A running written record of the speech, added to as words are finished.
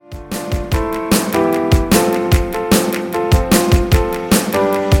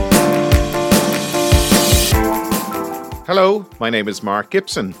Hello, my name is Mark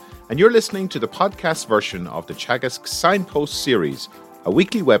Gibson, and you're listening to the podcast version of the Teagasc Signpost series, a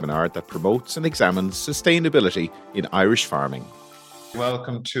weekly webinar that promotes and examines sustainability in Irish farming.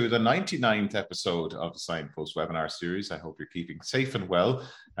 Welcome to the 99th episode of the Signpost webinar series. I hope you're keeping safe and well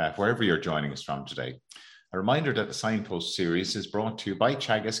wherever you're joining us from today. A reminder that the Signpost series is brought to you by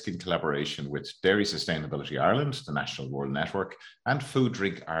Teagasc in collaboration with Dairy Sustainability Ireland, the National World Network, and Food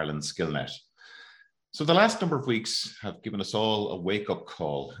Drink Ireland SkillNet. So the last number of weeks have given us all a wake-up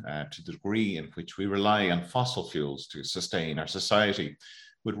call to the degree in which we rely on fossil fuels to sustain our society.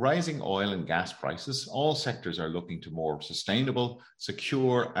 With rising oil and gas prices, all sectors are looking to more sustainable,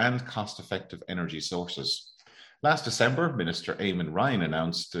 secure and cost-effective energy sources. Last December, Minister Eamon Ryan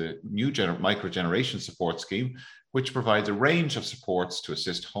announced the new microgeneration support scheme, which provides a range of supports to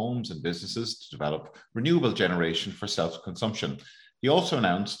assist homes and businesses to develop renewable generation for self-consumption. He also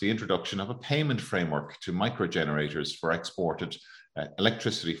announced the introduction of a payment framework to microgenerators for exported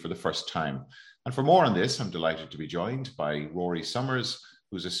electricity for the first time. And for more on this, I'm delighted to be joined by Rory Summers,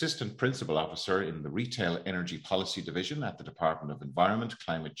 who's Assistant Principal Officer in the Retail Energy Policy Division at the Department of Environment,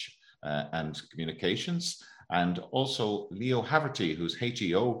 Climate and Communications, and also Leo Haverty, who's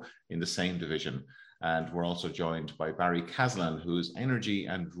HEO in the same division. And we're also joined by Barry Caslan, who's Energy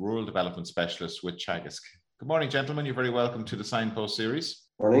and Rural Development Specialist with Teagasc. Good morning, gentlemen. You're very welcome to the Signpost series.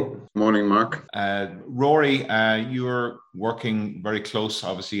 Morning. Morning, Mark. Rory, you're working very close,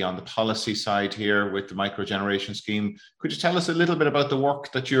 obviously, on the policy side here with the microgeneration scheme. Could you tell us a little bit about the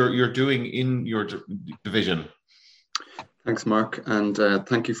work that you're doing in your division? Thanks, Mark, and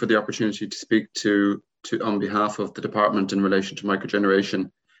thank you for the opportunity to speak to on behalf of the department in relation to microgeneration.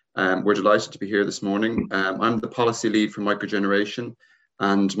 We're delighted to be here this morning. I'm the policy lead for microgeneration.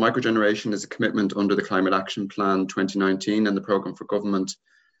 And microgeneration is a commitment under the Climate Action Plan 2019 and the Programme for Government,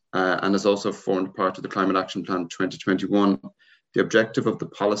 and has also formed part of the Climate Action Plan 2021. The objective of the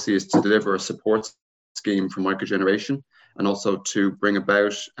policy is to deliver a support scheme for microgeneration and also to bring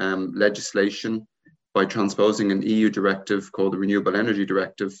about legislation by transposing an EU directive called the Renewable Energy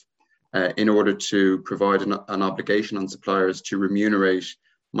Directive in order to provide an obligation on suppliers to remunerate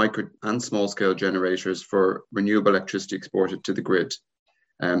micro and small scale generators for renewable electricity exported to the grid.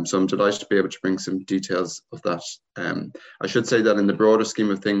 So I'm delighted to be able to bring some details of that. I should say that in the broader scheme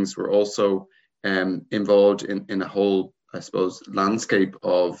of things, we're also involved in a whole, I suppose, landscape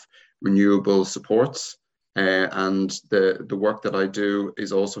of renewable supports. And the work that I do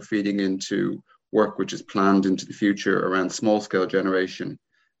is also feeding into work which is planned into the future around small scale generation.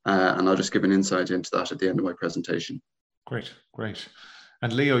 And I'll just give an insight into that at the end of my presentation. Great.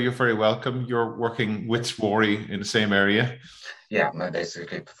 And Leo, you're very welcome. You're working with Rory in the same area. Yeah, I'm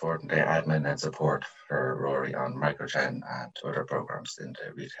basically performing the admin and support for Rory on microgen and other programs in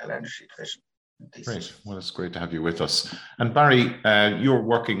the Retail Energy Division. Great. Well, it's great to have you with us. And Barry, you're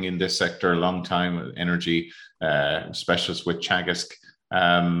working in this sector a long time, energy specialist with Teagasc.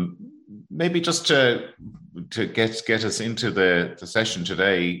 Maybe just to get us into the session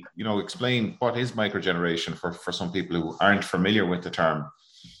today, explain what is microgeneration for some people who aren't familiar with the term.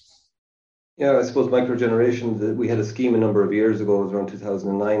 Yeah, I suppose microgeneration, we had a scheme a number of years ago, it was around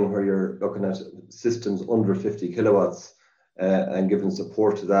 2009, where you're looking at systems under 50 kilowatts and giving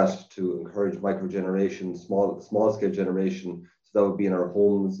support to that to encourage microgeneration, small scale generation. So that would be in our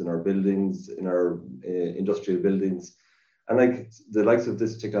homes, in our buildings, in our industrial buildings. And like the likes of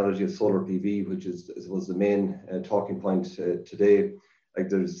this technology of solar PV, which was the main talking point today, like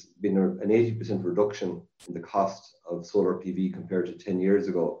there's been an 80% reduction in the cost of solar PV compared to 10 years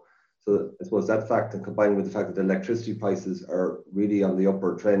ago. So I suppose that fact, and combined with the fact that the electricity prices are really on the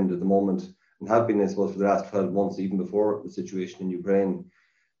upward trend at the moment, and have been, I suppose, for the last 12 months, even before the situation in Ukraine.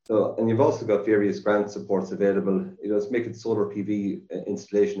 So, and you've also got various grant supports available. It's making solar PV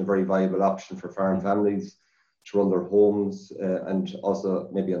installation a very viable option for farm families to run their homes and also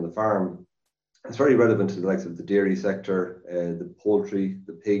maybe on the farm. It's very relevant to the likes of the dairy sector, the poultry,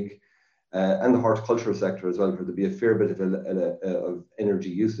 the pig, and the horticultural sector as well, where there'll be a fair bit of energy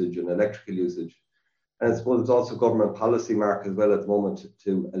usage and electrical usage. And I suppose it's also government policy, Mark, as well at the moment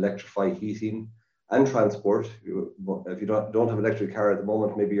to electrify heating and transport. If you don't have an electric car at the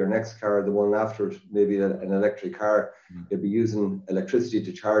moment, maybe your next car, the one after it, maybe an electric car, you'll be using electricity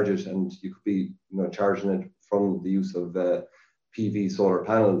to charge it, and you could be charging it from the use of PV solar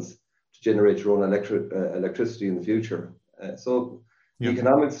panels to generate your own electricity in the future. The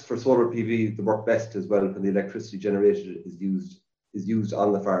economics for solar PV, they work best as well when the electricity generated is used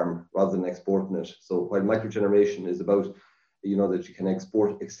on the farm rather than exporting it. So while microgeneration is about, that you can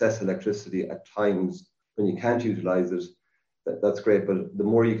export excess electricity at times when you can't utilize it, that's great. But the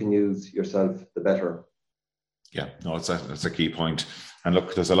more you can use yourself, the better. Yeah, no, that's a key point. And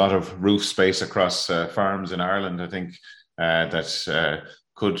look, there's a lot of roof space across farms in Ireland, I think, that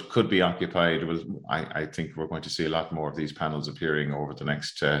could be occupied. I think we're going to see a lot more of these panels appearing over the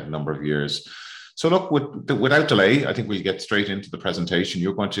next number of years. So look, without delay, I think we'll get straight into the presentation.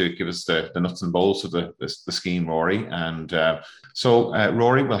 You're going to give us the nuts and bolts of the scheme, Rory. And so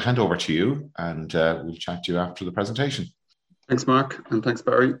Rory, we'll hand over to you, and we'll chat to you after the presentation. Thanks, Mark, and thanks,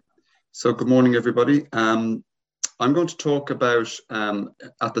 Barry. So good morning, everybody. I'm going to talk about,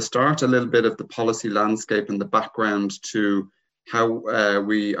 at the start, a little bit of the policy landscape and the background to how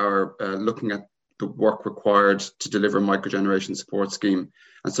we are looking at the work required to deliver a microgeneration support scheme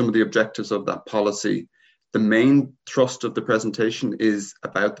and some of the objectives of that policy. The main thrust of the presentation is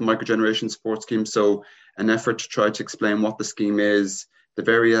about the microgeneration support scheme, so an effort to try to explain what the scheme is,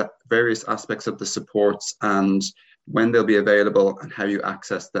 the various aspects of the supports, and when they'll be available and how you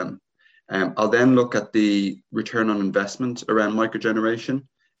access them. I'll then look at the return on investment around microgeneration,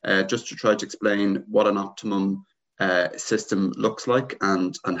 just to try to explain what an optimum system looks like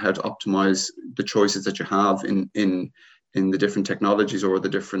and how to optimize the choices that you have in the different technologies or the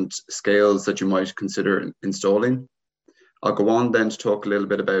different scales that you might consider installing. I'll go on then to talk a little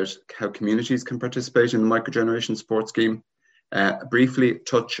bit about how communities can participate in the microgeneration support scheme, briefly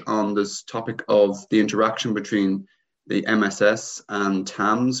touch on this topic of the interaction between the MSS and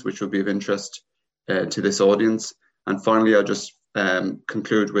TAMS, which will be of interest to this audience. And finally, I'll just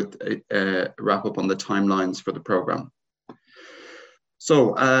conclude with a wrap up on the timelines for the programme.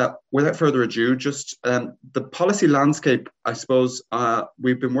 So without further ado, just the policy landscape, I suppose,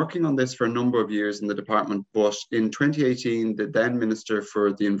 we've been working on this for a number of years in the department, but in 2018, the then Minister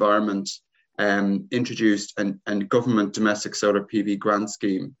for the Environment introduced a government domestic solar PV grant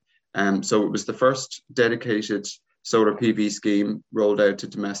scheme. So it was the first dedicated solar PV scheme rolled out to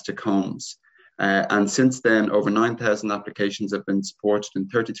domestic homes. And since then, over 9,000 applications have been supported and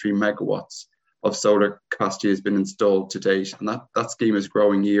 33 megawatts of solar capacity has been installed to date. And that scheme is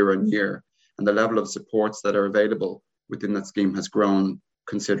growing year on year. And the level of supports that are available within that scheme has grown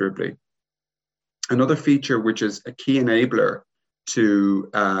considerably. Another feature which is a key enabler to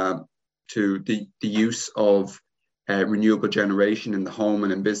the use of renewable generation in the home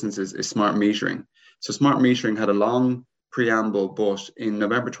and in businesses is smart metering. So smart metering had a long preamble, but in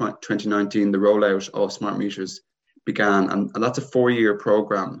November 2019, the rollout of smart meters began, and that's a 4-year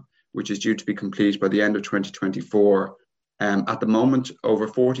program, which is due to be complete by the end of 2024. At the moment, over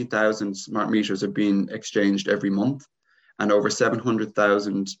 40,000 smart meters are being exchanged every month, and over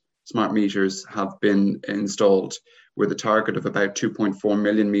 700,000 smart meters have been installed, with a target of about 2.4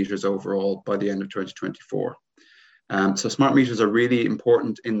 million meters overall by the end of 2024. So smart meters are really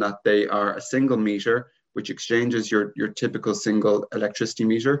important in that they are a single meter which exchanges your typical single electricity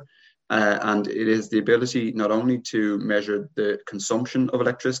meter. And it is the ability not only to measure the consumption of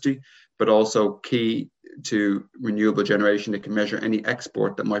electricity, but also key to renewable generation. It can measure any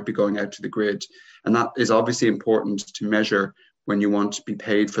export that might be going out to the grid. And that is obviously important to measure when you want to be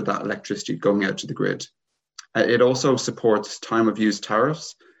paid for that electricity going out to the grid. It also supports time of use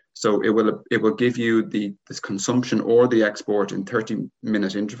tariffs. So it will give you this consumption or the export in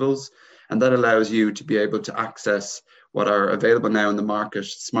 30-minute intervals. And that allows you to be able to access what are available now in the market,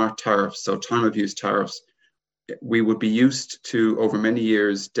 smart tariffs, so time of use tariffs. We would be used to, over many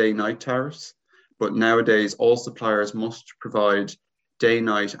years, day-night tariffs, but nowadays all suppliers must provide day,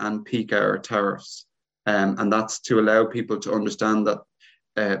 night and peak hour tariffs. And that's to allow people to understand that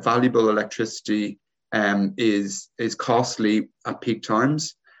valuable electricity is costly at peak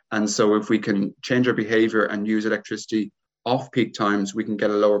times. And so if we can change our behavior and use electricity off peak times, we can get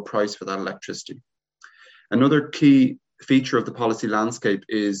a lower price for that electricity. Another key feature of the policy landscape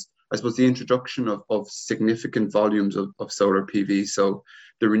is, I suppose, the introduction of significant volumes of solar PV. So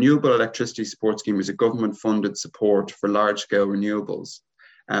the Renewable Electricity Support Scheme is a government-funded support for large-scale renewables.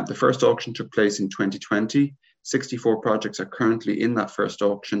 The first auction took place in 2020. 64 projects are currently in that first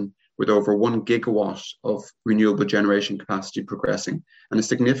auction, with over 1 gigawatt of renewable generation capacity progressing. And a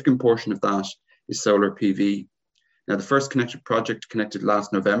significant portion of that is solar PV. Now, the first connected project connected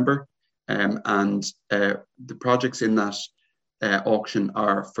last November, and the projects in that auction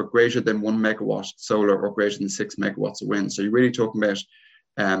are for greater than 1 megawatt solar or greater than 6 megawatts of wind. So you're really talking about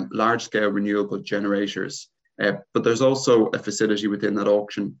large-scale renewable generators. But there's also a facility within that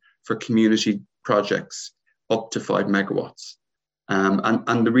auction for community projects up to 5 megawatts.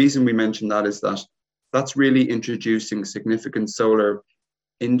 And the reason we mention that is that that's really introducing significant solar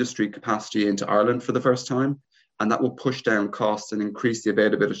industry capacity into Ireland for the first time. And that will push down costs and increase the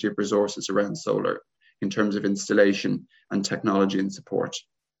availability of resources around solar in terms of installation and technology and support.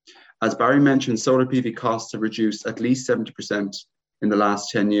 As Barry mentioned, solar PV costs have reduced at least 70% in the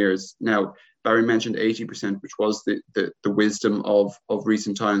last 10 years. Now, Barry mentioned 80%, which was the wisdom of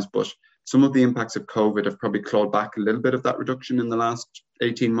recent times, but some of the impacts of COVID have probably clawed back a little bit of that reduction in the last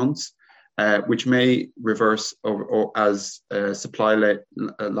 18 months, which may reverse or as supply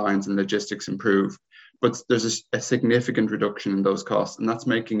lines and logistics improve. But there's a significant reduction in those costs, and that's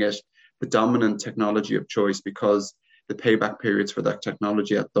making it the dominant technology of choice because the payback periods for that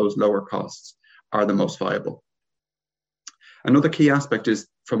technology at those lower costs are the most viable. Another key aspect is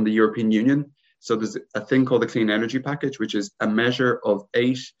from the European Union. So there's a thing called the Clean Energy Package, which is a measure of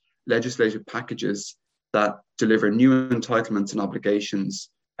 8 legislative packages that deliver new entitlements and obligations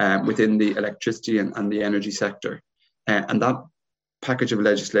within the electricity and the energy sector. And that package of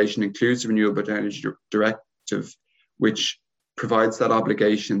legislation includes the Renewable Energy Directive, which provides that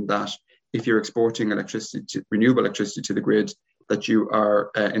obligation that if you're exporting renewable electricity to the grid, that you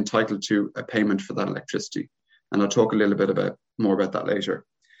are entitled to a payment for that electricity. And I'll talk a little bit more about that later.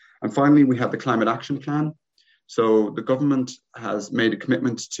 And finally, we have the Climate Action Plan. So the government has made a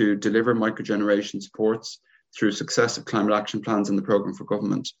commitment to deliver microgeneration supports through successive climate action plans in the programme for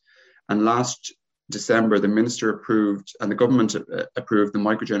government. And last December, the minister approved and the government approved the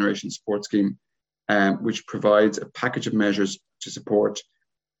microgeneration support scheme, which provides a package of measures to support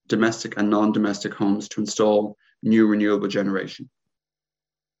domestic and non-domestic homes to install new renewable generation.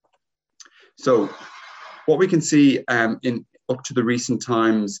 So what we can see in up to the recent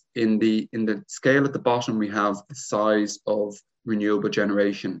times in the scale at the bottom, we have the size of renewable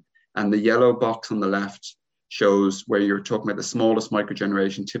generation, and the yellow box on the left shows where you're talking about the smallest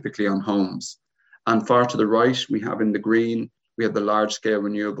microgeneration, typically on homes. And far to the right, we have in the green, we have the large scale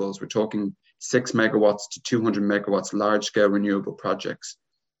renewables. We're talking 6 megawatts to 200 megawatts, large scale renewable projects.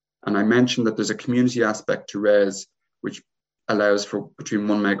 And I mentioned that there's a community aspect to RES, which allows for between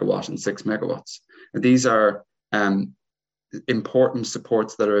 1 megawatt and 6 megawatts. And these are important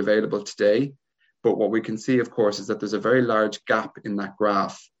supports that are available today. But what we can see, of course, is that there's a very large gap in that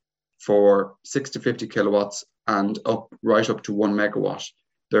graph for 6 to 50 kilowatts and right up to 1 megawatt.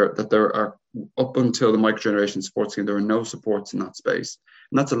 There are, up until the microgeneration support scheme, there are no supports in that space.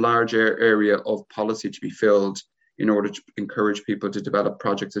 And that's a large area of policy to be filled in order to encourage people to develop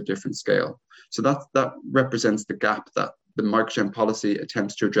projects of different scale. So that represents the gap that the microgen policy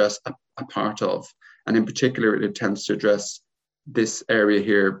attempts to address a part of. And in particular, it attempts to address this area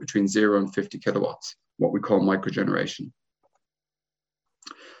here between 0 and 50 kilowatts, what we call microgeneration.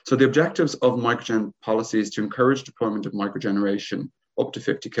 So the objectives of microgen policy is to encourage deployment of microgeneration up to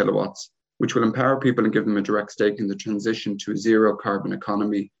 50 kilowatts, which will empower people and give them a direct stake in the transition to a zero carbon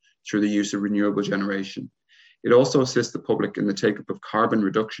economy through the use of renewable generation. It also assists the public in the take-up of carbon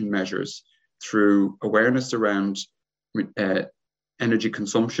reduction measures through awareness around energy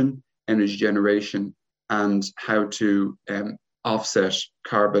consumption, energy generation, and how to offset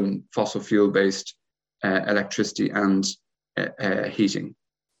carbon fossil fuel-based electricity and heating.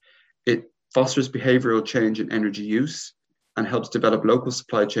 It fosters behavioural change in energy use and helps develop local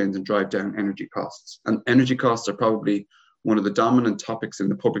supply chains and drive down energy costs. And energy costs are probably one of the dominant topics in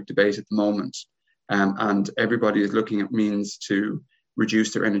the public debate at the moment. And everybody is looking at means to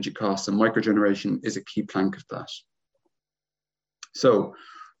reduce their energy costs, and microgeneration is a key plank of that. So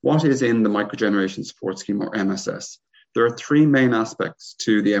what is in the Microgeneration Support Scheme, or MSS? There are 3 main aspects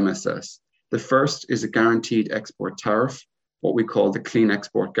to the MSS. The first is a guaranteed export tariff, what we call the Clean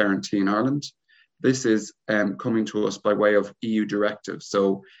Export Guarantee in Ireland. This is coming to us by way of EU directive.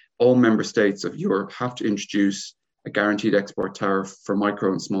 So all member states of Europe have to introduce a guaranteed export tariff for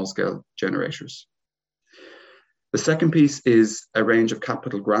micro and small scale generators. The second piece is a range of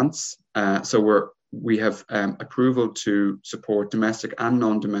capital grants. So we have approval to support domestic and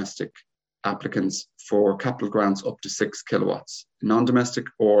non-domestic applicants for capital grants up to 6 kilowatts, non-domestic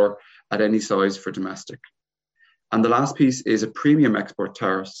or at any size for domestic. And the last piece is a premium export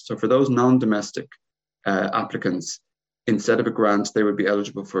tariff. So for those non-domestic applicants, instead of a grant, they would be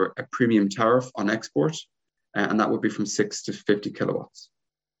eligible for a premium tariff on export, and that would be from 6 to 50 kilowatts.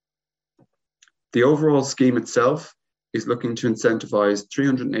 The overall scheme itself is looking to incentivize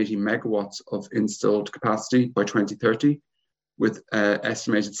 380 megawatts of installed capacity by 2030, with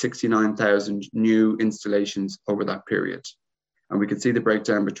estimated 69,000 new installations over that period. And we can see the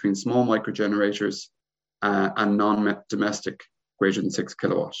breakdown between small microgenerators and non-domestic greater than 6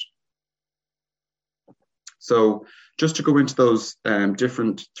 kilowatts. So just to go into those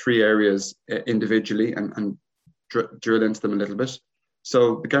different 3 areas individually and drill into them a little bit.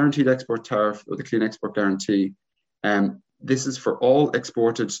 So the guaranteed export tariff, or the Clean Export Guarantee, this is for all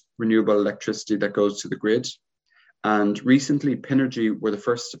exported renewable electricity that goes to the grid. And recently, Pinergy were the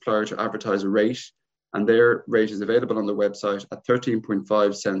first supplier to advertise a rate, and their rate is available on their website at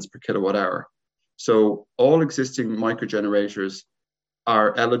 13.5 cents per kilowatt hour. So all existing microgenerators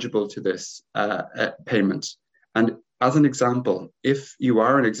are eligible to this payment. And as an example, if you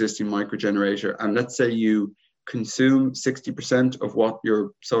are an existing microgenerator, and let's say you consume 60% of what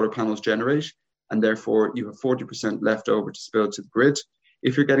your solar panels generate, and therefore you have 40% left over to spill to the grid,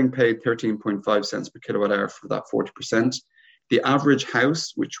 if you're getting paid 13.5 cents per kilowatt hour for that 40%, the average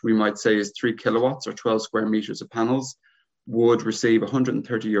house, which we might say is 3 kilowatts or 12 square meters of panels, would receive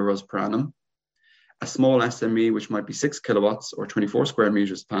 130 euros per annum. A small SME, which might be 6 kilowatts or 24 square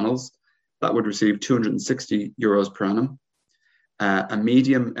meters of panels, that would receive 260 euros per annum. A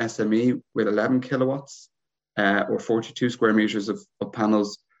medium SME with 11 kilowatts or 42 square meters of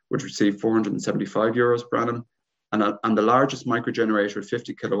panels would receive 475 euros per annum. And the largest microgenerator,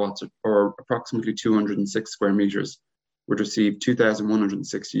 50 kilowatts or approximately 206 square meters, would receive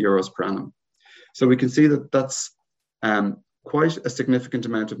 2,160 euros per annum. So we can see that that's quite a significant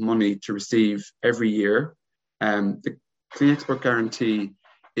amount of money to receive every year. The Clean Export Guarantee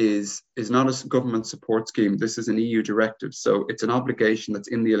is not a government support scheme. This is an EU directive. So it's an obligation that's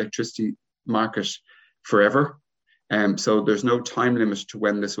in the electricity market forever. So there's no time limit to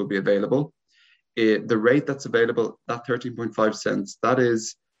when this will be available. The rate that's available, that 13.5 cents, that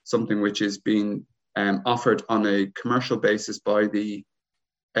is something which is being offered on a commercial basis by the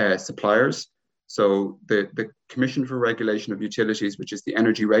suppliers. So the Commission for Regulation of Utilities, which is the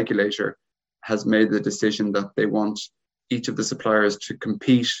energy regulator, has made the decision that they want each of the suppliers to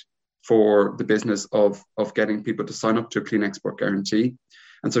compete for the business of getting people to sign up to a Clean Export Guarantee.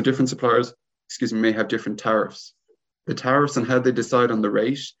 And so different suppliers, may have different tariffs. The tariffs and how they decide on the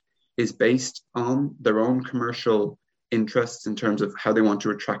rate is based on their own commercial interests in terms of how they want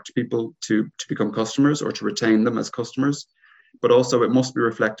to attract people to become customers or to retain them as customers, but also it must be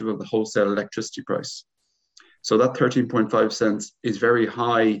reflective of the wholesale electricity price. So that 13.5 cents is very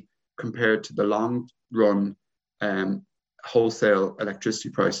high compared to the long run wholesale electricity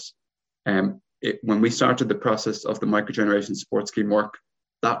price. When we started the process of the microgeneration support scheme work,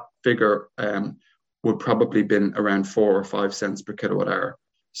 that figure would probably been around 4 or 5 cents per kilowatt hour.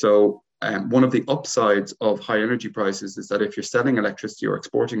 So one of the upsides of high energy prices is that if you're selling electricity or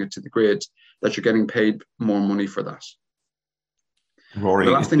exporting it to the grid, that you're getting paid more money for that. Rory,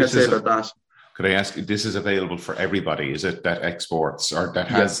 the last thing I'd say about that. Could I ask, this is available for everybody? Is it that exports or that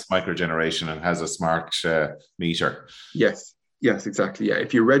has microgeneration and has a smart meter? Yes, exactly. Yeah,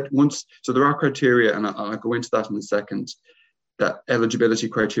 if you read once, so there are criteria, and I'll go into that in a second, that eligibility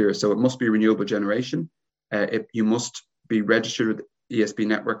criteria. So it must be renewable generation. You must be registered with ESB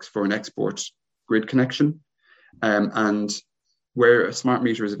networks for an export grid connection. And where a smart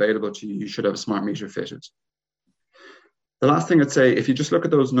meter is available to you, you should have a smart meter fitted. The last thing I'd say, if you just look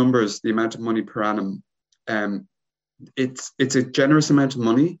at those numbers, the amount of money per annum, it's a generous amount of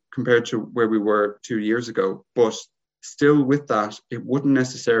money compared to where we were 2 years ago. But still with that, it wouldn't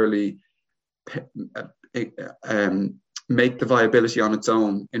necessarily make the viability on its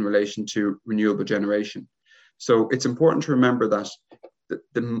own in relation to renewable generation. So it's important to remember that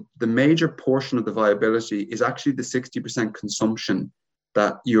the major portion of the viability is actually the 60% consumption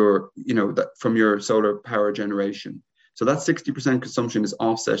that that from your solar power generation. So that 60% consumption is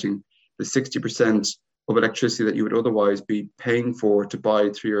offsetting the 60% of electricity that you would otherwise be paying for to buy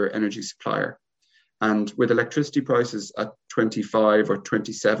through your energy supplier. And with electricity prices at 25 or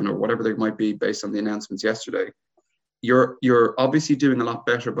 27 or whatever they might be based on the announcements yesterday, you're obviously doing a lot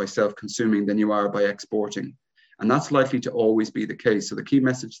better by self-consuming than you are by exporting. And that's likely to always be the case. So the key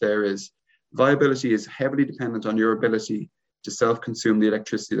message there is viability is heavily dependent on your ability to self-consume the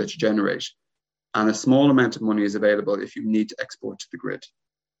electricity that you generate. And a small amount of money is available if you need to export to the grid.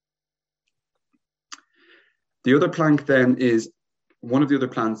 The other plank then is, one of the other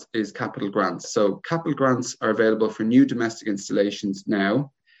plans is capital grants. So capital grants are available for new domestic installations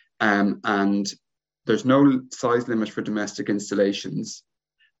now, and there's no size limit for domestic installations,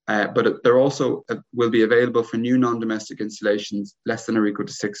 but they're also will be available for new non-domestic installations less than or equal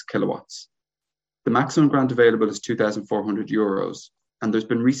to 6 kilowatts. The maximum grant available is 2,400 euros. And there's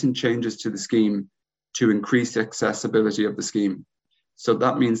been recent changes to the scheme to increase the accessibility of the scheme. So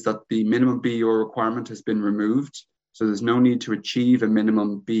that means that the minimum BEO requirement has been removed. So there's no need to achieve a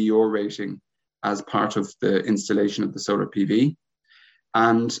minimum BEO rating as part of the installation of the solar PV.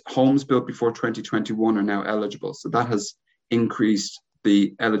 And homes built before 2021 are now eligible. So that has increased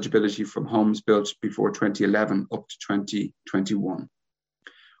the eligibility from homes built before 2011 up to 2021.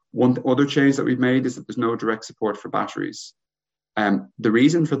 One other change that we've made is that there's no direct support for batteries. The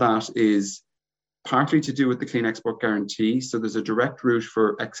reason for that is partly to do with the Clean Export Guarantee. So there's a direct route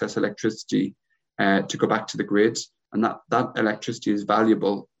for excess electricity to go back to the grid, and that electricity is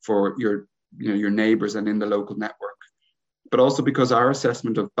valuable for your neighbours and in the local network. But also because our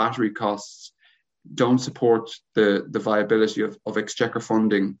assessment of battery costs don't support the viability of exchequer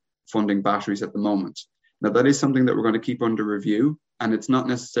funding batteries at the moment. Now, that is something that we're going to keep under review, and it's not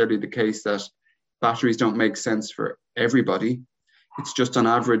necessarily the case that batteries don't make sense for everybody. It's just on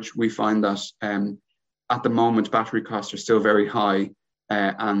average, we find that at the moment, battery costs are still very high,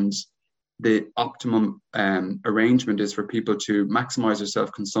 and the optimum arrangement is for people to maximize their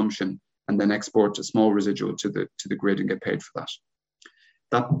self-consumption and then export a small residual to the grid and get paid for that.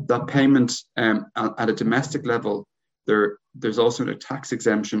 That payment at a domestic level, there's also a tax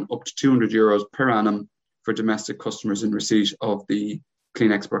exemption up to €200 per annum for domestic customers in receipt of the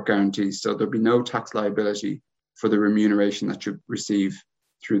Clean Export Guarantee. So there'll be no tax liability for the remuneration that you receive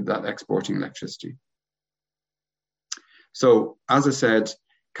through that exporting electricity. So, as I said,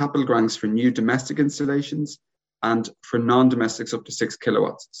 capital grants for new domestic installations and for non-domestics up to 6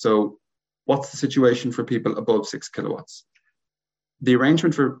 kilowatts. So what's the situation for people above 6 kilowatts? The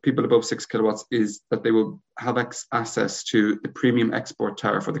arrangement for people above 6 kilowatts is that they will have access to the premium export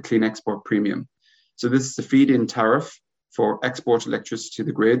tariff, or the Clean Export Premium. So this is the feed-in tariff for export electricity to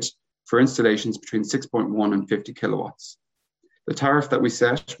the grid for installations between 6.1 and 50 kilowatts. The tariff that we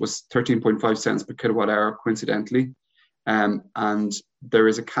set was 13.5 cents per kilowatt hour, coincidentally, and there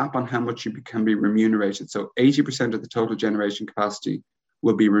is a cap on how much you can be remunerated. So 80% of the total generation capacity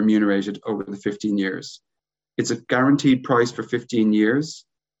will be remunerated over the 15 years. It's a guaranteed price for 15 years,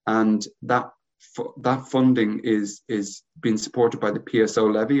 and that funding is being supported by the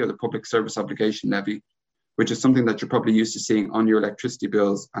PSO levy, or the Public Service Obligation Levy, which is something that you're probably used to seeing on your electricity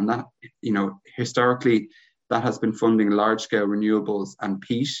bills. And that, historically, that has been funding large-scale renewables and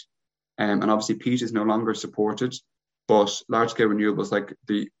peat. And obviously peat is no longer supported, but large-scale renewables like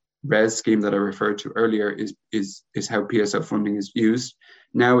the RES scheme that I referred to earlier is how PSO funding is used.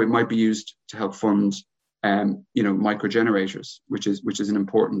 Now it might be used to help fund microgenerators, which is an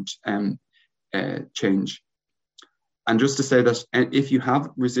important change. And just to say that if you have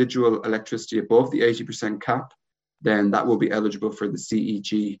residual electricity above the 80% cap, then that will be eligible for the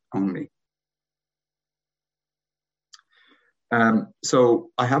CEG only. So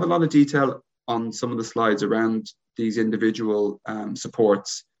I have a lot of detail on some of the slides around these individual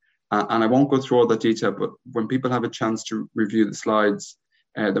supports, and I won't go through all that detail, but when people have a chance to review the slides,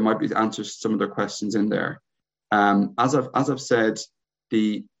 there might be answers to some of their questions in there. As I've said,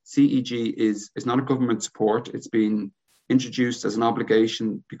 the CEG is not a government support. It's been introduced as an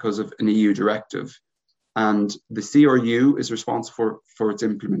obligation because of an EU directive, and the CRU is responsible for its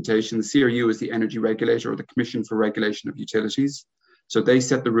implementation. The CRU is the energy regulator, or the Commission for Regulation of Utilities. So they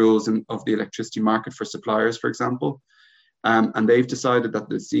set the rules of the electricity market for suppliers, for example, and they've decided that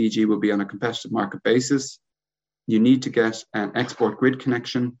the CEG will be on a competitive market basis. You need to get an export grid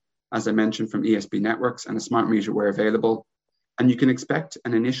connection, as I mentioned, from ESB networks, and a smart meter where available. And you can expect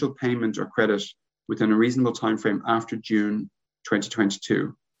an initial payment or credit within a reasonable timeframe after June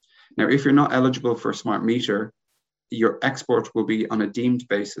 2022. Now, if you're not eligible for a smart meter, your export will be on a deemed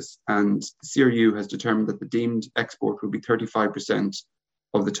basis, and the CRU has determined that the deemed export will be 35%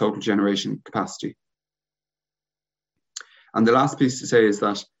 of the total generation capacity. And the last piece to say is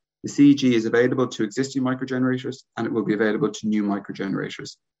that the CEG is available to existing microgenerators, and it will be available to new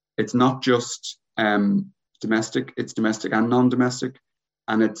microgenerators. It's not just domestic, it's domestic and non-domestic,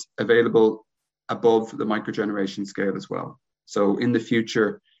 and it's available above the microgeneration scale as well. So in the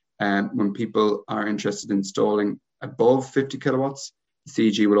future, when people are interested in installing above 50 kilowatts, the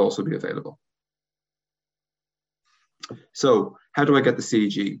CEG will also be available. So how do I get the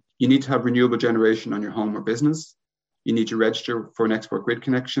CEG? You need to have renewable generation on your home or business. You need to register for an export grid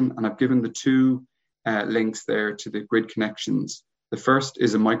connection, and I've given the two links there to the grid connections. The first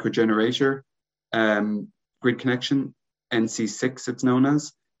is a microgenerator grid connection, NC6 it's known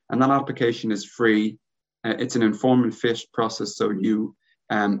as, and that application is free. It's an inform and fit process, so you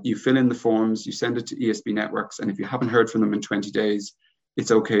fill in the forms, you send it to ESB networks, and if you haven't heard from them in 20 days, it's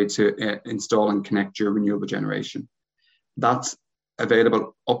okay to install and connect your renewable generation. That's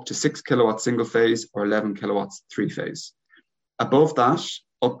available up to 6 kilowatts single phase or 11 kilowatts three phase. Above that,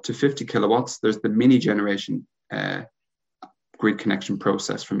 up to 50 kilowatts, there's the mini generation grid connection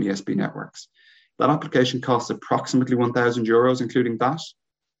process from ESB networks. That application costs approximately €1,000, including that.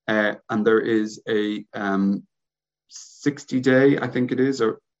 And there is a 60-day, I think it is,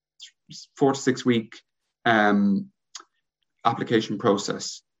 or 4 to 6 week application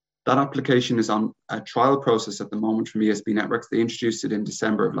process. That application is on a trial process at the moment from ESB networks. They introduced it in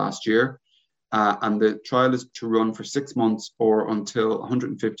December of last year. and the trial is to run for 6 months or until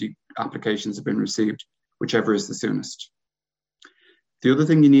 150 applications have been received, whichever is the soonest. The other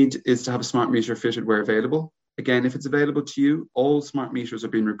thing you need is to have a smart meter fitted where available. Again, if it's available to you, all smart meters are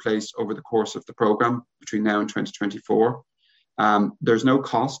being replaced over the course of the programme between now and 2024. There's no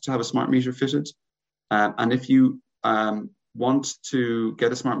cost to have a smart meter fitted. And if you want to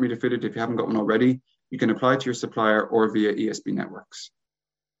get a smart meter fitted, if you haven't got one already, you can apply to your supplier or via ESB networks.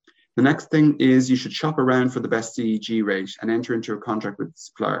 The next thing is you should shop around for the best CEG rate and enter into a contract with the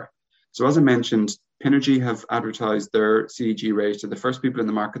supplier. So as I mentioned, Pinergy have advertised their CEG rate to the first people in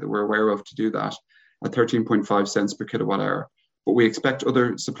the market that we're aware of to do that at 13.5 cents per kilowatt hour. But we expect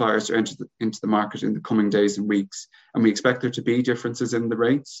other suppliers to enter into the market in the coming days and weeks. And we expect there to be differences in the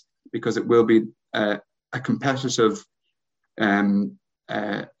rates because it will be a competitive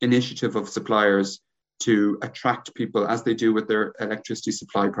initiative of suppliers to attract people as they do with their electricity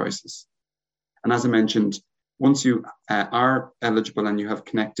supply prices. And as I mentioned, once you are eligible and you have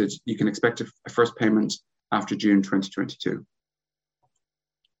connected, you can expect a first payment after June 2022.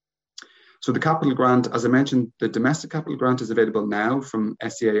 So the capital grant, as I mentioned, the domestic capital grant is available now from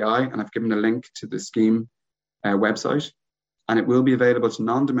SEAI, and I've given a link to the scheme website, and it will be available to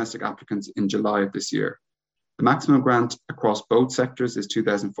non-domestic applicants in July of this year. The maximum grant across both sectors is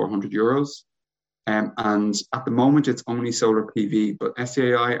 €2,400. And at the moment, it's only solar PV, but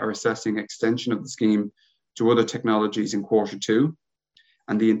SEAI are assessing extension of the scheme to other technologies in Q2.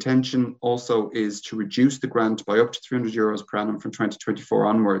 And the intention also is to reduce the grant by up to €300 per annum from 2024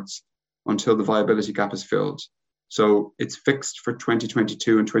 onwards until the viability gap is filled. So it's fixed for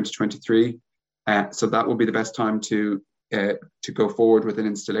 2022 and 2023. So that will be the best time to go forward with an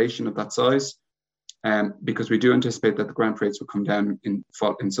installation of that size. Because we do anticipate that the grant rates will come down in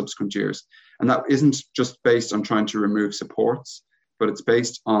subsequent years. And that isn't just based on trying to remove supports, but it's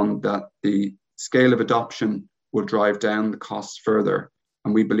based on that the scale of adoption will drive down the costs further.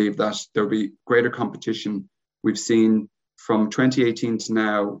 And we believe that there'll be greater competition. We've seen from 2018 to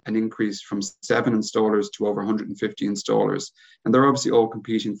now an increase from 7 installers to over 150 installers. And they're obviously all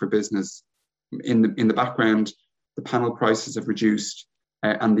competing for business. In the background, the panel prices have reduced.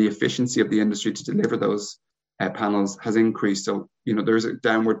 And the efficiency of the industry to deliver those panels has increased. So, there is a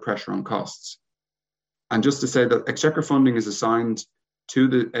downward pressure on costs. And just to say that Exchequer funding is assigned to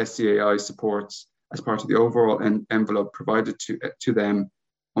the SEAI supports as part of the overall envelope provided to them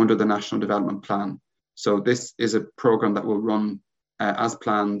under the National Development Plan. So this is a programme that will run as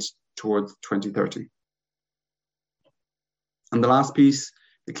planned towards 2030. And the last piece,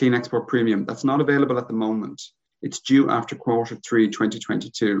 the Clean Export Premium, that's not available at the moment. It's due after Q3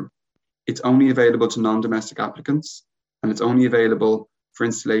 2022. It's only available to non-domestic applicants, and it's only available for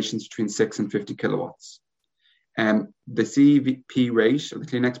installations between 6 and 50 kilowatts. The CEP rate, or the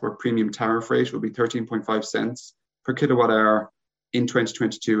Clean Export Premium tariff rate, will be 13.5 cents per kilowatt hour in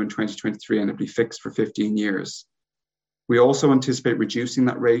 2022 and 2023, and it'll be fixed for 15 years. We also anticipate reducing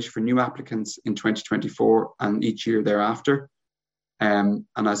that rate for new applicants in 2024 and each year thereafter. And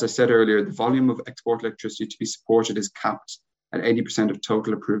as I said earlier, the volume of export electricity to be supported is capped at 80% of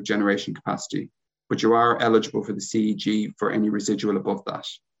total approved generation capacity, but you are eligible for the CEG for any residual above that.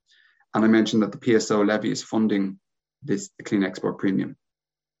 And I mentioned that the PSO levy is funding the Clean Export Premium.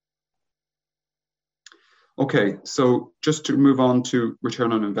 Okay, so just to move on to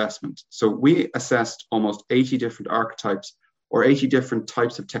return on investment. So we assessed almost 80 different archetypes or 80 different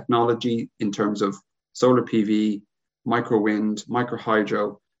types of technology in terms of solar PV, micro wind, micro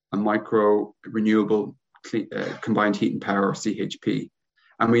hydro, and micro renewable combined heat and power, or CHP.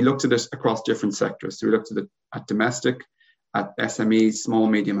 And we looked at it across different sectors. So we looked at it at domestic, at SMEs, small,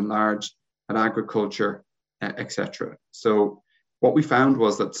 medium, and large, at agriculture, etc. So what we found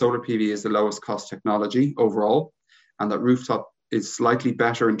was that solar PV is the lowest cost technology overall, and that rooftop is slightly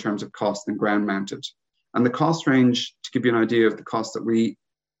better in terms of cost than ground mounted. And the cost range, to give you an idea of the cost that we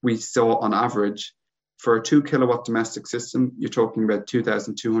saw on average, for a 2 kilowatt domestic system, you're talking about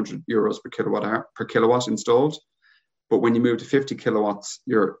 €2,200 per kilowatt installed. But when you move to 50 kilowatts,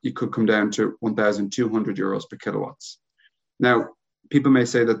 you could come down to €1,200 per kilowatts. Now, people may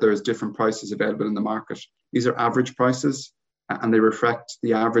say that there's different prices available in the market. These are average prices, and they reflect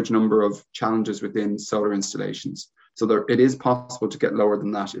the average number of challenges within solar installations. So it is possible to get lower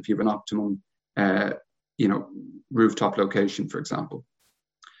than that if you have an optimum, rooftop location, for example.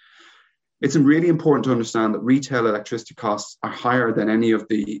 It's really important to understand that retail electricity costs are higher than any of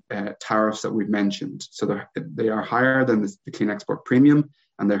the tariffs that we've mentioned. So they are higher than the Clean Export Premium,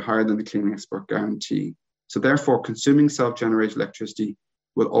 and they're higher than the Clean Export Guarantee. So therefore, consuming self-generated electricity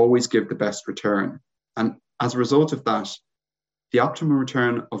will always give the best return. And as a result of that, the optimum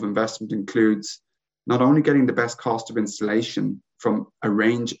return of investment includes not only getting the best cost of installation from a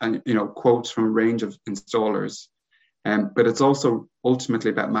range and quotes from a range of installers, but it's also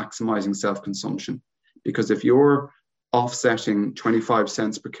ultimately about maximizing self-consumption. Because if you're offsetting 25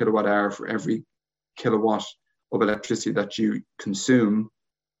 cents per kilowatt hour for every kilowatt of electricity that you consume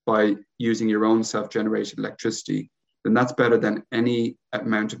by using your own self-generated electricity, then that's better than any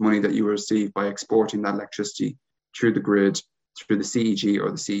amount of money that you will receive by exporting that electricity through the grid, through the CEG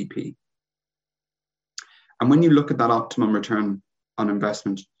or the CEP. And when you look at that optimum return on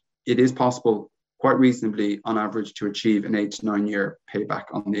investment, it is possible quite reasonably on average to achieve an 8 to 9 year payback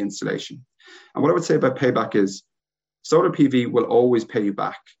on the installation. And what I would say about payback is solar PV will always pay you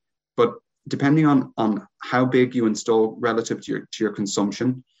back, but depending on how big you install relative to your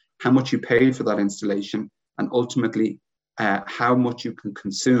consumption, how much you paid for that installation, and ultimately how much you can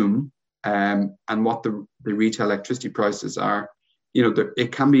consume and what the retail electricity prices are,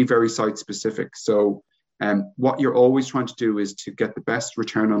 it can be very site specific. So what you're always trying to do is to get the best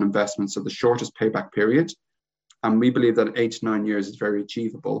return on investment, so the shortest payback period. And we believe that 8 to 9 years is very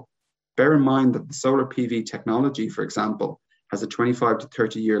achievable. Bear in mind that the solar PV technology, for example, has a 25 to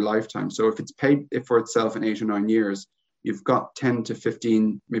 30 year lifetime. So if it's paid for itself in 8 or 9 years, you've got 10 to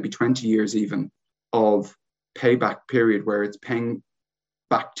 15, maybe 20 years even of payback period where it's paying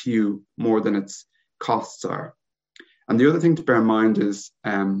back to you more than its costs are. And the other thing to bear in mind is,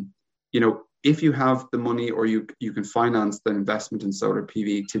 if you have the money or you can finance the investment in solar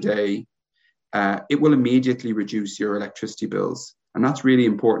PV today, it will immediately reduce your electricity bills. And that's really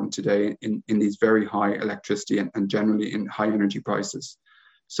important today in these very high electricity and generally in high energy prices.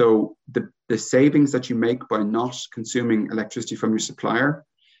 So the savings that you make by not consuming electricity from your supplier,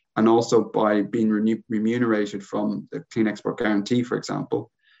 and also by being remunerated from the Clean Export Guarantee, for example,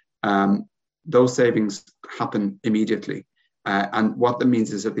 those savings happen immediately. And what that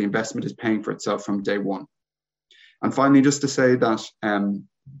means is that the investment is paying for itself from day one. And finally, just to say that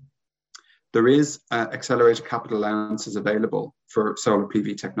there is accelerated capital allowances available for solar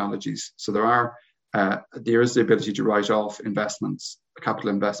PV technologies. So there is the ability to write off investments, capital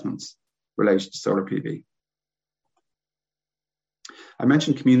investments related to solar PV. I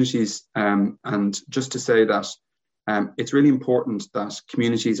mentioned communities, and just to say that it's really important that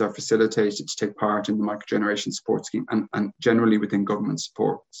communities are facilitated to take part in the microgeneration support scheme and generally within government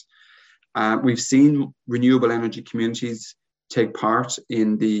supports. We've seen renewable energy communities take part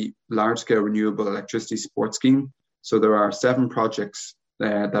in the large-scale renewable electricity support scheme. So there are 7 projects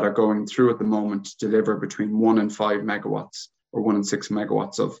that are going through at the moment to deliver between 1 and 5 megawatts or 1 and 6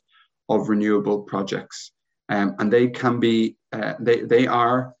 megawatts of renewable projects. And they can be, they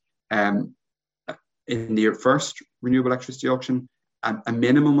are in the first renewable electricity auction, a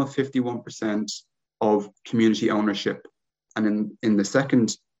minimum of 51% of community ownership. And in the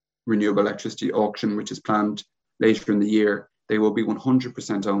second renewable electricity auction, which is planned later in the year, they will be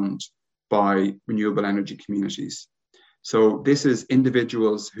 100% owned by renewable energy communities. So this is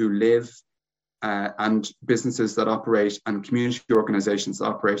individuals who live and businesses that operate and community organizations that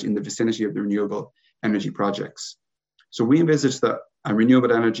operate in the vicinity of the renewable energy projects. So we envisage that a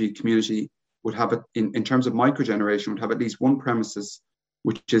renewable energy community would have, in terms of microgeneration, would have at least one premises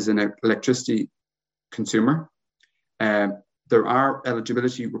which is an electricity consumer. There are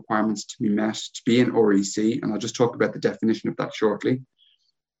eligibility requirements to be met to be an REC, and I'll just talk about the definition of that shortly.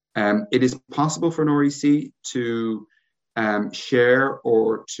 It is possible for an REC to share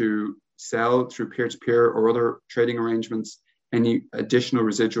or to sell through peer-to-peer or other trading arrangements any additional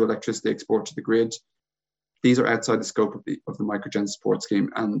residual electricity export to the grid. These are outside the scope of the microgen support scheme,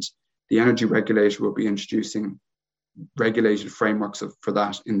 and the energy regulator will be introducing regulated frameworks for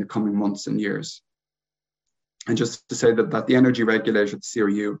that in the coming months and years. And just to say that the energy regulator, the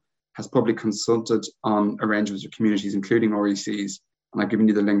CRU, has publicly consulted on arrangements with communities, including RECs, and I've given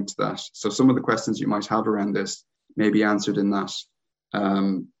you the link to that. So some of the questions you might have around this may be answered in that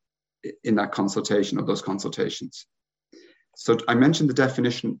consultation, of those consultations. So I mentioned the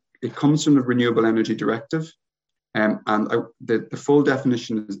definition. It comes from the Renewable Energy Directive, and the full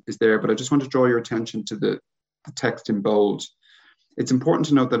definition is there, but I just want to draw your attention to the text in bold. It's important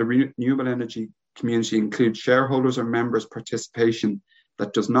to note that a renewable energy community includes shareholders or members' participation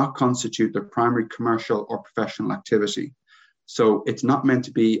that does not constitute their primary commercial or professional activity. So it's not meant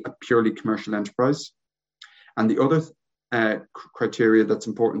to be a purely commercial enterprise. And the other criteria that's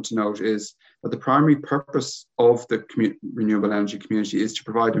important to note is that the primary purpose of the renewable energy community is to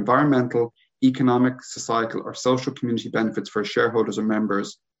provide environmental, economic, societal, or social community benefits for shareholders or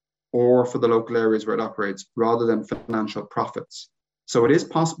members, or for the local areas where it operates, rather than financial profits. So it is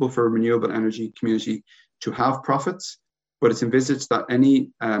possible for a renewable energy community to have profits, but it's envisaged that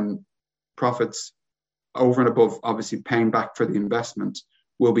any profits over and above obviously paying back for the investment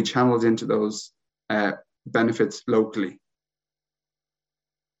will be channeled into those benefits locally.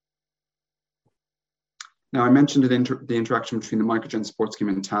 Now, I mentioned the interaction between the Microgen support scheme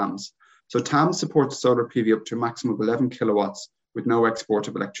and TAMS. So TAMS supports solar PV up to a maximum of 11 kilowatts with no export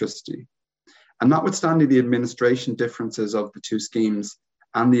of electricity. And notwithstanding the administration differences of the two schemes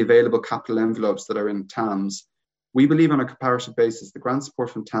and the available capital envelopes that are in TAMS, we believe on a comparative basis, the grant support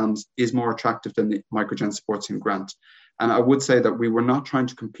from TAMS is more attractive than the Microgen support scheme grant. And I would say that we were not trying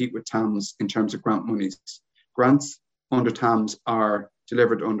to compete with TAMS in terms of grant monies. Grants under TAMS are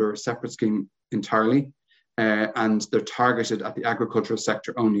delivered under a separate scheme entirely, and they're targeted at the agricultural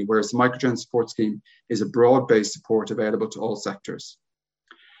sector only, whereas the Microgen support scheme is a broad-based support available to all sectors.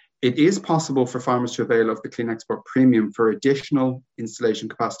 It is possible for farmers to avail of the Clean Export Premium for additional installation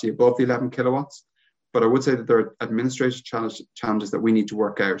capacity above the 11 kilowatts, but I would say that there are administrative challenges that we need to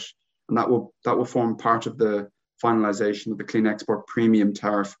work out, and that will form part of the finalisation of the Clean Export Premium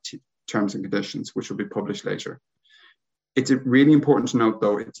tariff terms and conditions, which will be published later. It's really important to note,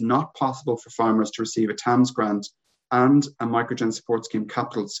 though, it's not possible for farmers to receive a TAMS grant and a Microgen support scheme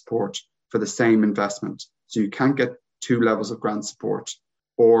capital support for the same investment. So you can't get two levels of grant support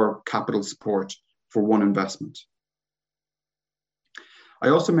or capital support for one investment. I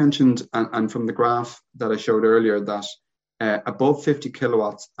also mentioned, and from the graph that I showed earlier, that above 50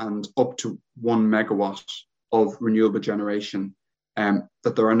 kilowatts and up to 1 megawatt of renewable generation,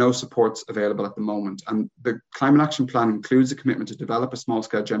 that there are no supports available at the moment. And the Climate Action Plan includes a commitment to develop a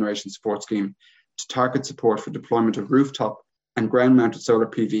small-scale generation support scheme to target support for deployment of rooftop and ground-mounted solar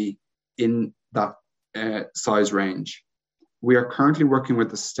PV in that size range. We are currently working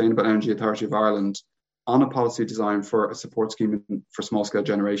with the Sustainable Energy Authority of Ireland on a policy design for a support scheme for small-scale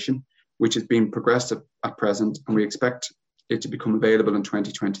generation, which is being progressed at present, and we expect it to become available in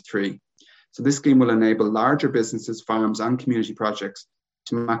 2023. So this scheme will enable larger businesses, farms, and community projects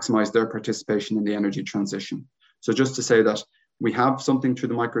to maximise their participation in the energy transition. So just to say that we have something through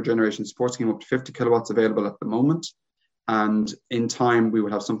the microgeneration support scheme up to 50 kilowatts available at the moment, and in time we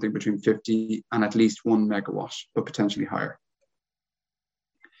will have something between 50 and at least 1 megawatt, but potentially higher.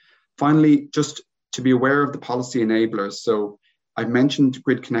 Finally, just to be aware of the policy enablers. So I mentioned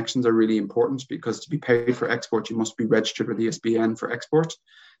grid connections are really important because to be paid for export, you must be registered with ESBN for export.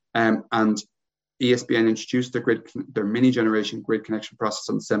 And ESBN introduced their mini generation grid connection process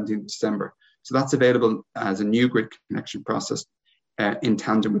on the 17th of December. So that's available as a new grid connection process in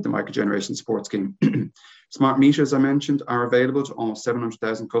tandem with the microgeneration support scheme. Smart meters, I mentioned, are available to almost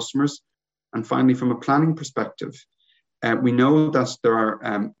 700,000 customers. And finally, from a planning perspective, we know that there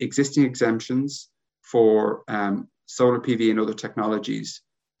are existing exemptions for solar PV and other technologies.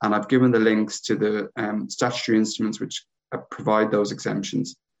 And I've given the links to the statutory instruments which provide those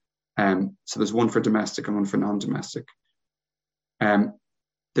exemptions. So there's one for domestic and one for non-domestic.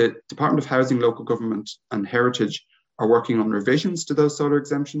 The Department of Housing, Local Government and Heritage are working on revisions to those solar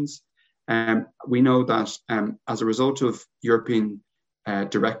exemptions. We know that as a result of European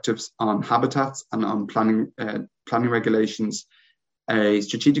directives on habitats and on planning regulations, a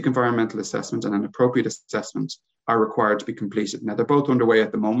strategic environmental assessment and an appropriate assessment are required to be completed. Now, they're both underway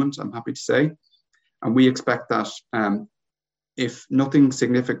at the moment, I'm happy to say, and we expect that if nothing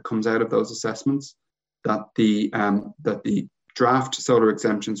significant comes out of those assessments, that the draft solar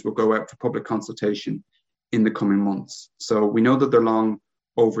exemptions will go out for public consultation in the coming months. So we know that they're long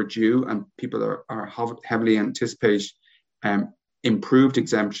overdue, and people are heavily anticipate improved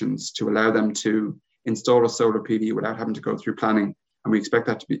exemptions to allow them to install a solar PV without having to go through planning, and we expect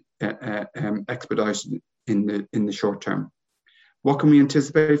that to be expedited in the short term. What can we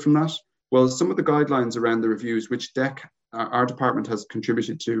anticipate from that? Well, some of the guidelines around the reviews, which DEC, our department, has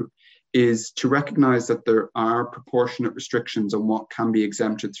contributed to, is to recognise that there are proportionate restrictions on what can be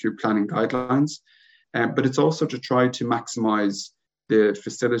exempted through planning guidelines, but it's also to try to maximise the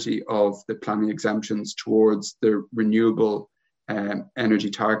facility of the planning exemptions towards the renewable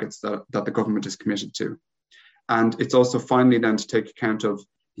energy targets that the government is committed to. And it's also finally then to take account of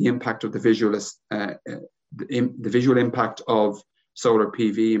the impact of the visual impact of solar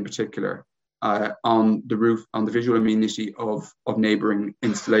PV in particular on the roof, on the visual amenity of neighbouring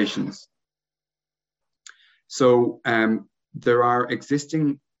installations. So there are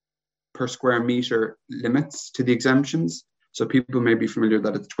existing per square metre limits to the exemptions. So people may be familiar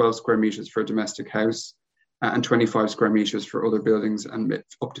that it's 12 square metres for a domestic house and 25 square metres for other buildings and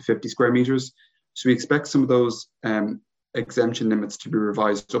up to 50 square metres. So we expect some of those exemption limits to be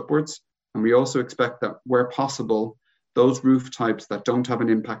revised upwards. And we also expect that where possible, those roof types that don't have an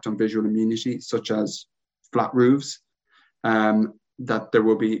impact on visual amenity, such as flat roofs, that there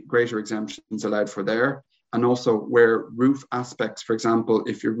will be greater exemptions allowed for there. And also where roof aspects, for example,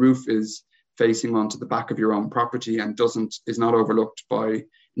 if your roof is facing onto the back of your own property and is not overlooked by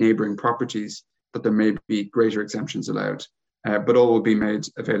neighbouring properties, that there may be greater exemptions allowed. But all will be made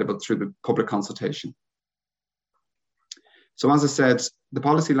available through the public consultation. So as I said, the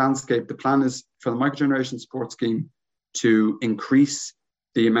policy landscape, the plan is for the microgeneration support scheme to increase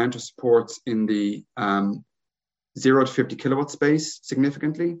the amount of supports in the 0 to 50 kilowatt space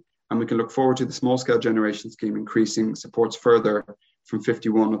significantly. And we can look forward to the small scale generation scheme increasing supports further from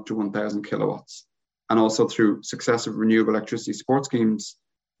 51 up to 1,000 kilowatts. And also through successive renewable electricity support schemes,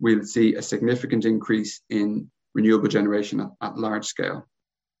 we'll see a significant increase in renewable generation at large scale.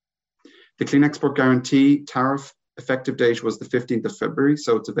 The Clean Export Guarantee tariff effective date was the 15th of February,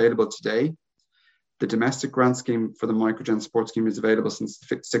 so it's available today. The domestic grant scheme for the microgen support scheme is available since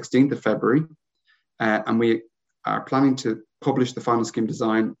the 16th of February. And we are planning to publish the final scheme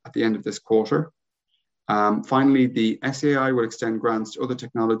design at the end of this quarter. Finally, the SEAI will extend grants to other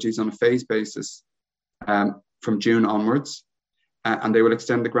technologies on a phased basis from June onwards. And they will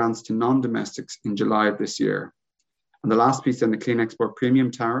extend the grants to non-domestics in July of this year. And the last piece then, the Clean Export Premium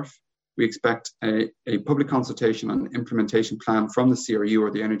Tariff, we expect a public consultation on an implementation plan from the CRU or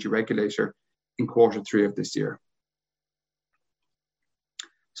the energy regulator in Q3 of this year.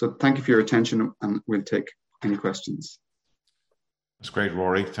 So thank you for your attention, and we'll take any questions. That's great,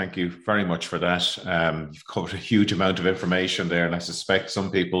 Rory. Thank you very much for that. You've covered a huge amount of information there, and I suspect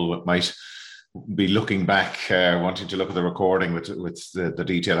some people might be looking back, wanting to look at the recording with the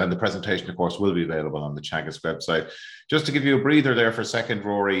detail, and the presentation, of course, will be available on the Teagasc website. Just to give you a breather there for a second,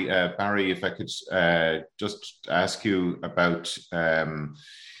 Rory, Barry, if I could just ask you about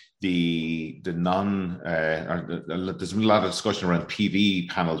there's been a lot of discussion around PV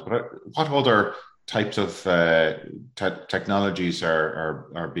panels, but what other types of technologies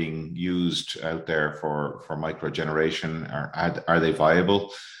are being used out there for microgeneration? Are they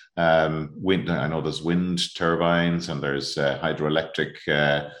viable? Wind, I know there's wind turbines and there's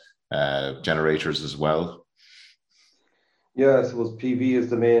hydroelectric generators as well. Yeah, I suppose PV is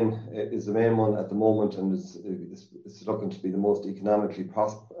the main one at the moment, and it's looking to be the most economically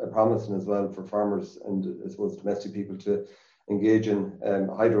promising as well for farmers and I suppose domestic people to engage in.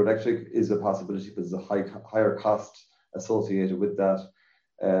 Hydroelectric is a possibility, but there's a higher cost associated with that.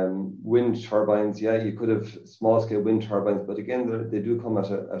 Wind turbines, yeah, you could have small scale wind turbines, but again, they do come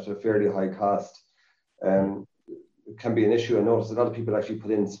at a fairly high cost. It can be an issue. I noticed a lot of people actually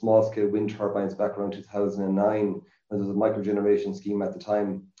put in small scale wind turbines back around 2009 when there was a microgeneration scheme at the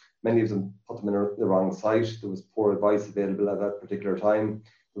time. Many of them put them in the wrong site. There was poor advice available at that particular time.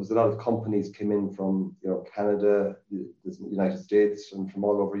 There was a lot of companies came in from Canada, the United States, and from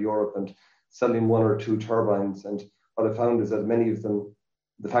all over Europe, and selling 1 or 2 turbines. And what I found is that many of them,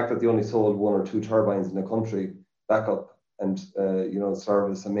 the fact that they only sold 1 or 2 turbines in the country, backup and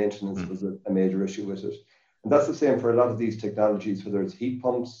service and maintenance was a major issue with it. And that's the same for a lot of these technologies, whether it's heat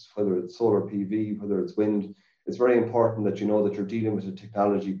pumps, whether it's solar PV, whether it's wind. It's very important that you know that you're dealing with a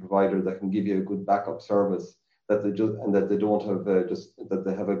technology provider that can give you a good backup service, that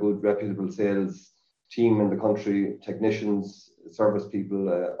they have a good reputable sales team in the country, technicians, service people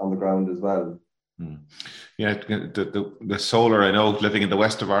on the ground as well. Yeah, the solar, I know living in the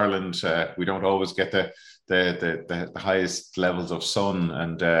west of Ireland, we don't always get the highest levels of sun,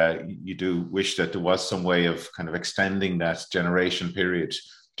 and you do wish that there was some way of kind of extending that generation period,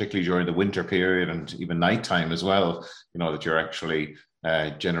 particularly during the winter period and even nighttime as well, that you're actually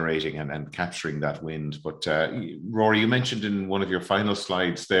generating and capturing that wind. But Rory, you mentioned in one of your final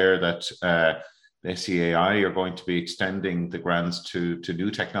slides there that the SEAI are going to be extending the grants to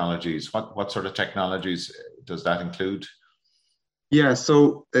new technologies. What sort of technologies does that include? Yeah,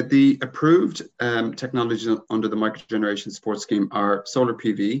 so the approved technologies under the microgeneration support scheme are solar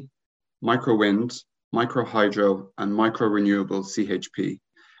PV, micro wind, micro hydro, and micro renewable CHP.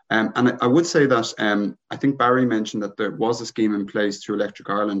 And I would say that I think Barry mentioned that there was a scheme in place through Electric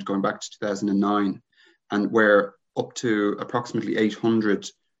Ireland going back to 2009, and where up to approximately 800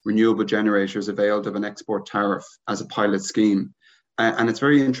 renewable generators availed of an export tariff as a pilot scheme. And it's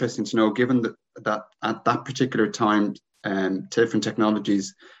very interesting to know, given that at that particular time, different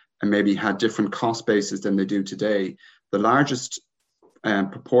technologies and maybe had different cost bases than they do today, the largest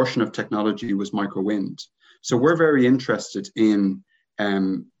proportion of technology was micro wind. So we're very interested in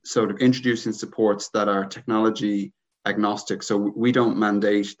sort of introducing supports that are technology agnostic. So we don't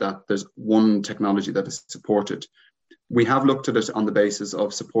mandate that there's one technology that is supported. We have looked at it on the basis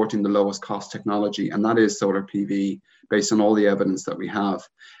of supporting the lowest cost technology, and that is solar PV, based on all the evidence that we have.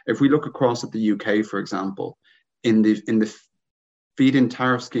 If we look across at the UK, for example, in the feed-in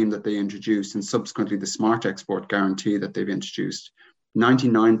tariff scheme that they introduced, and subsequently the Smart Export Guarantee that they've introduced,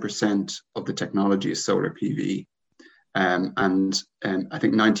 99% of the technology is solar PV, and I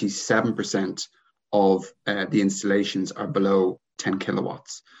think 97% of the installations are below 10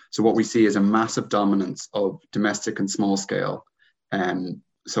 kilowatts. So what we see is a massive dominance of domestic and small scale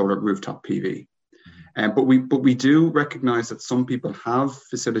solar rooftop PV. But we do recognise that some people have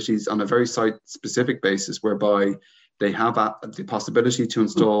facilities on a very site-specific basis whereby they have the possibility to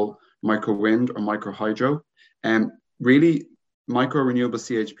install micro wind or micro hydro. Really, micro renewable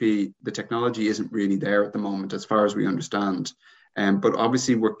CHP, the technology isn't really there at the moment, as far as we understand. But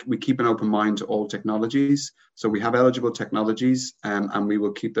obviously, we keep an open mind to all technologies. So we have eligible technologies, and we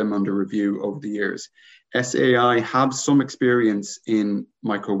will keep them under review over the years. SAI have some experience in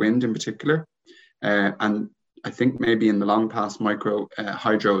micro wind in particular, and I think maybe in the long past micro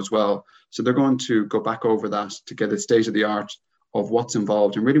hydro as well. So they're going to go back over that to get a state of the art of what's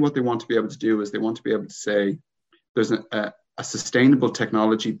involved. And really what they want to be able to do is they want to be able to say there's a sustainable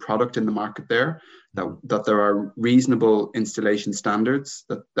technology product in the market there, that there are reasonable installation standards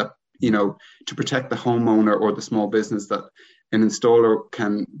that to protect the homeowner or the small business, that an installer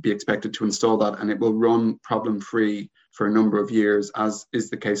can be expected to install that and it will run problem-free for a number of years, as is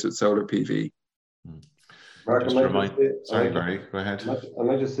the case with solar PV. Mark, sorry, Barry, go ahead. I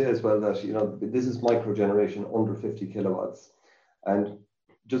might just say as well that, this is micro generation under 50 kilowatts. And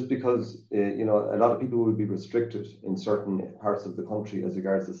just because, a lot of people will be restricted in certain parts of the country as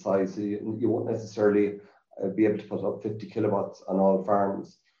regards the size, so you won't necessarily be able to put up 50 kilowatts on all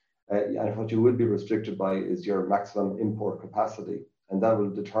farms. And what you will be restricted by is your maximum import capacity. And that will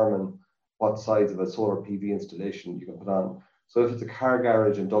determine what size of a solar PV installation you can put on. So if it's a car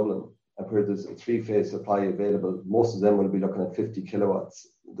garage in Dublin, where there's a three-phase supply available, most of them will be looking at 50 kilowatts,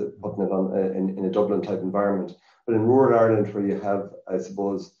 putting it on in a Dublin type environment. But in rural Ireland, where you have, I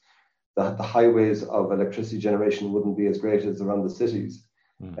suppose, the highways of electricity generation wouldn't be as great as around the cities,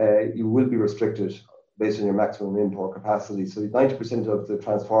 you will be restricted based on your maximum import capacity. So 90% of the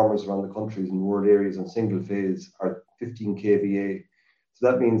transformers around the country in rural areas on single phase are 15 kVA.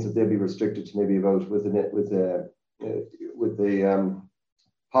 So that means that they'll be restricted to maybe about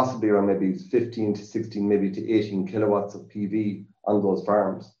possibly around maybe 15 to 16, maybe to 18 kilowatts of PV on those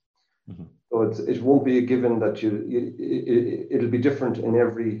farms. So it won't be a given that it'll be different in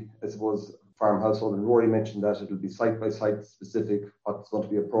every, I suppose, farm household. And Rory mentioned that it'll be site by site specific, what's going to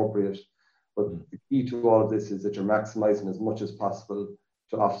be appropriate. But the key to all of this is that you're maximizing as much as possible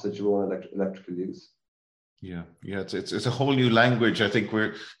to offset your own electrical use. Yeah, it's a whole new language. I think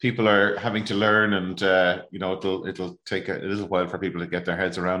where people are having to learn, and it'll take a little while for people to get their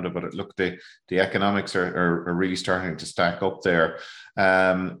heads around it. But look, the economics are really starting to stack up there.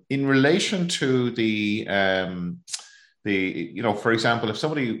 In relation to the for example, if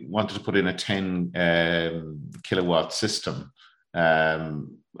somebody wanted to put in a 10 kilowatt system,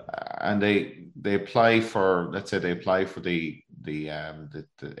 and they apply for, let's say they apply for the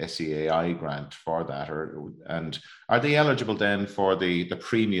SEAI grant for that, and are they eligible then for the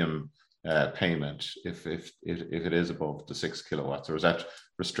premium payment if it is above the 6 kilowatts, or is that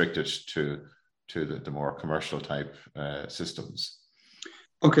restricted to the more commercial type systems?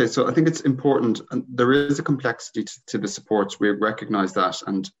 Okay, so I think it's important, and there is a complexity to the supports. We recognize that,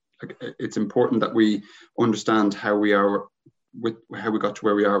 and it's important that we understand how we got to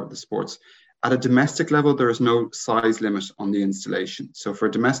where we are with the supports. At a domestic level, there is no size limit on the installation. So for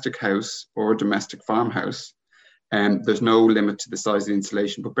a domestic house or a domestic farmhouse, there's no limit to the size of the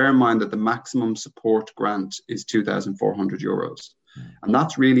installation. But bear in mind that the maximum support grant is €2,400. And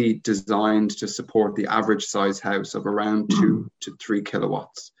that's really designed to support the average size house of around 2 to 3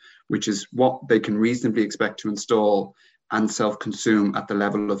 kilowatts, which is what they can reasonably expect to install and self-consume at the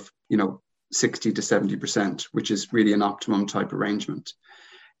level of 60 to 70%, which is really an optimum type arrangement.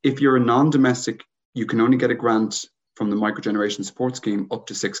 If you're a non-domestic, you can only get a grant from the Microgeneration Support Scheme up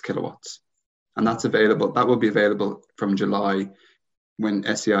to 6 kilowatts. And that's available. That will be available from July, when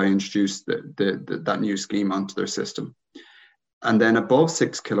SEI introduced that new scheme onto their system. And then above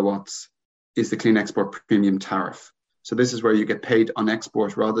 6 kilowatts is the Clean Export Premium Tariff. So this is where you get paid on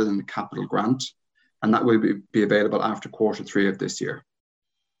export rather than the capital grant. And that will be available after Q3 of this year.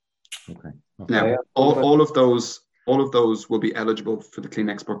 Okay. Now, all of those will be eligible for the Clean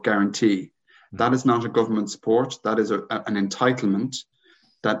Export Guarantee. That is not a government support. That is an entitlement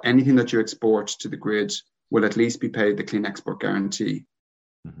that anything that you export to the grid will at least be paid the Clean Export Guarantee.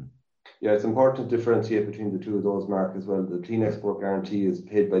 Yeah, it's important to differentiate between the two of those, Mark, as well. The Clean Export Guarantee is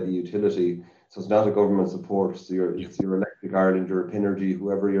paid by the utility, so it's not a government support. So it's your Electric Ireland, your Pinergy,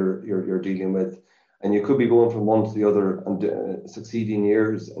 whoever you're dealing with. And you could be going from one to the other and succeeding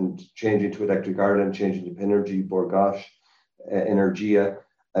years and changing to Electric Ireland, changing to Pinergy, Bord Gáis, Energia,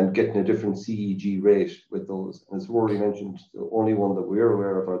 and getting a different CEG rate with those. And as Rory mentioned, the only one that we're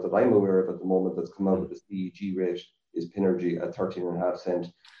aware of, or that I'm aware of at the moment, that's come out with a CEG rate is Pinergy at 13.5 cents,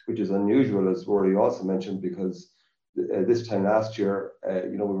 which is unusual, as Rory also mentioned, because this time last year,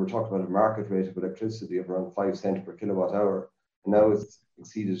 we were talking about a market rate of electricity of around 5 cents per kilowatt hour. And now it's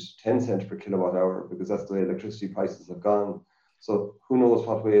exceeded 10 cents per kilowatt hour because that's the way electricity prices have gone. So who knows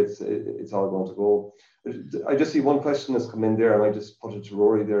what way it's all going to go. I just see one question that's come in there. I might just put it to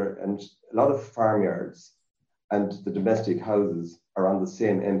Rory there. And a lot of farmyards and the domestic houses are on the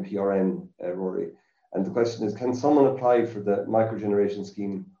same MPRN, Rory. And the question is, can someone apply for the microgeneration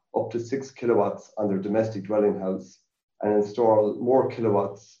scheme up to 6 kilowatts on their domestic dwelling house and install more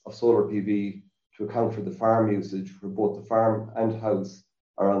kilowatts of solar PV to account for the farm usage, for both the farm and house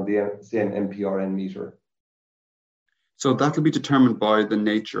are on the same MPRN meter? So that'll be determined by the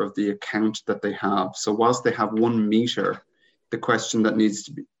nature of the account that they have. So whilst they have one meter, the question that needs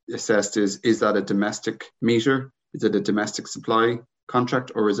to be assessed is that a domestic meter? Is it a domestic supply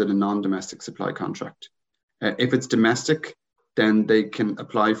contract, or is it a non-domestic supply contract? If it's domestic, then they can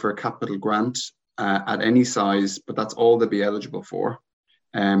apply for a capital grant at any size, but that's all they'll be eligible for.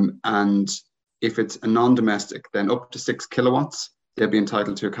 And if it's a non-domestic, then up to 6 kilowatts, they'll be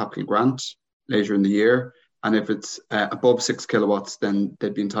entitled to a capital grant later in the year. And if it's above 6 kilowatts, then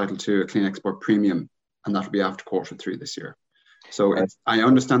they'd be entitled to a clean export premium, and that'll be after Q3 this year. So I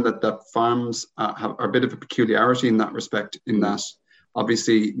understand that farms are a bit of a peculiarity in that respect, in that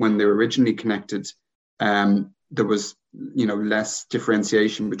obviously when they were originally connected, there was less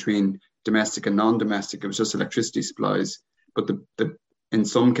differentiation between domestic and non-domestic. It was just electricity supplies. But in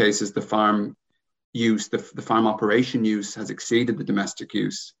some cases, the farm use, the farm operation use has exceeded the domestic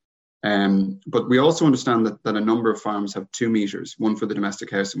use. But we also understand that a number of farms have 2 meters, one for the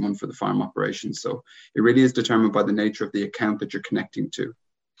domestic house and one for the farm operation. So it really is determined by the nature of the account that you're connecting to.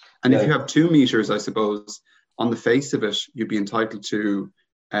 And if you have 2 meters, I suppose, on the face of it, you'd be entitled to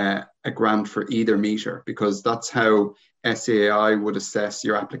a grant for either meter, because that's how SAI would assess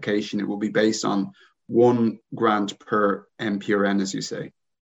your application. It will be based on 1 grant per MPRN, as you say.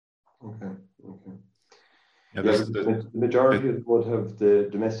 Okay. Yeah, the majority would have the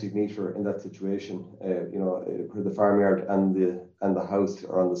domestic meter in that situation, where the farmyard and the house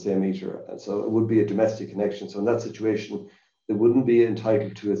are on the same meter. And so it would be a domestic connection. So in that situation, they wouldn't be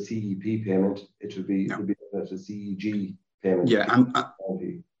entitled to a CEP payment. It would be a CEG payment. Yeah,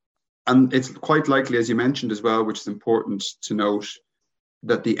 and it's quite likely, as you mentioned as well, which is important to note,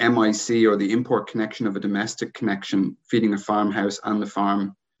 that the MIC, or the import connection of a domestic connection feeding a farmhouse and the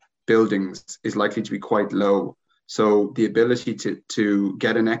farm buildings, is likely to be quite low. So the ability to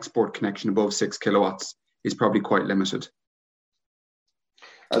get an export connection above 6 kilowatts is probably quite limited.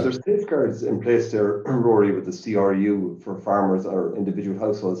 Are there safeguards in place there, Rory, with the CRU for farmers or individual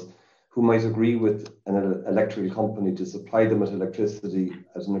households who might agree with an electrical company to supply them with electricity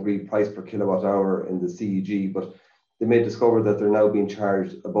at an agreed price per kilowatt hour in the CEG, but they may discover that they're now being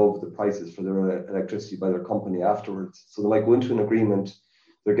charged above the prices for their electricity by their company afterwards? So they might go into an agreement,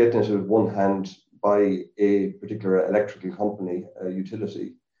 they're getting it with one hand by a particular electrical company,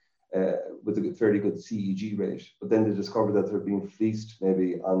 utility, with a fairly good CEG rate, but then they discover that they're being fleeced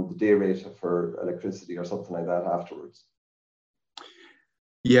maybe on the day rate for electricity or something like that afterwards.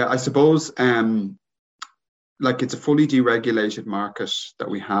 Yeah, I suppose it's a fully deregulated market that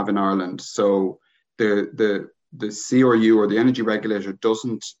we have in Ireland. So the CRU, or the energy regulator,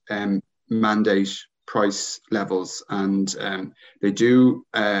 doesn't mandate price levels, and they do,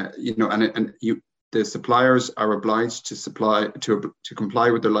 the suppliers are obliged to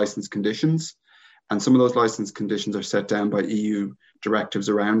comply with their license conditions, and some of those license conditions are set down by EU directives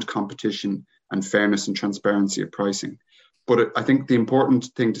around competition and fairness and transparency of pricing. But I think the important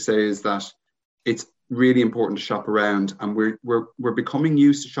thing to say is that it's really important to shop around, and we're becoming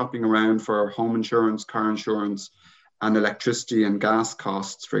used to shopping around for our home insurance, car insurance, and electricity and gas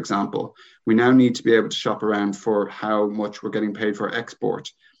costs, for example. We now need to be able to shop around for how much we're getting paid for export.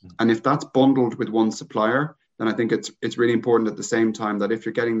 And if that's bundled with one supplier, then I think it's really important at the same time that if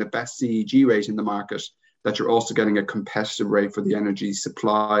you're getting the best CEG rate in the market, that you're also getting a competitive rate for the energy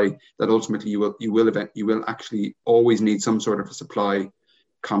supply, that ultimately you will actually always need some sort of a supply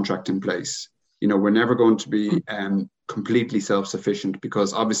contract in place. We're never going to be completely self-sufficient,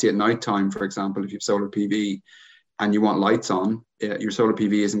 because obviously at night time, for example, if you have solar PV and you want lights on, your solar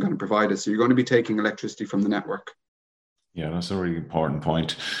PV isn't going to provide it. So you're going to be taking electricity from the network. Yeah, that's a really important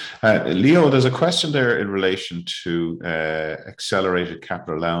point. Leo, there's a question there in relation to accelerated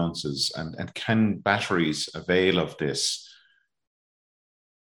capital allowances and can batteries avail of this?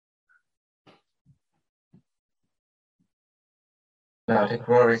 No, I think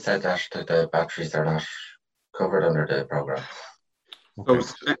Rory said that the batteries are not covered under the programme. Okay.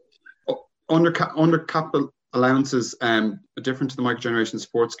 So, under capital allowances, different to the microgeneration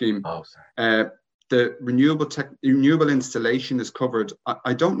support scheme, the renewable installation is covered.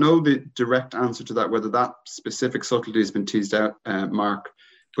 I don't know the direct answer to that, whether that specific subtlety has been teased out, Mark,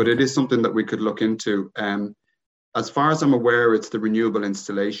 but it is something that we could look into. As far as I'm aware, it's the renewable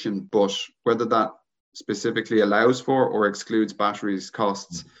installation, but whether that specifically allows for or excludes batteries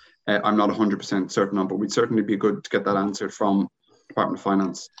costs, I'm not 100% certain on, but we'd certainly be good to get that answered from Department of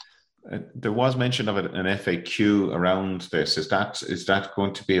Finance. There was mention of an FAQ around this. Is that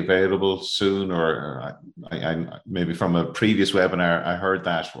going to be available soon, or I maybe from a previous webinar I heard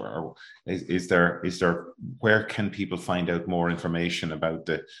that? Or is there where can people find out more information about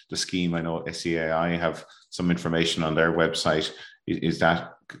the scheme? I know SEAI have some information on their website. Is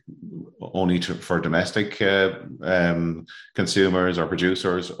that only for domestic consumers or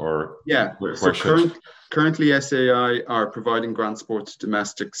producers, or Currently, SAI are providing grant support to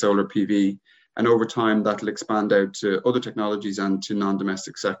domestic solar PV, and over time that'll expand out to other technologies and to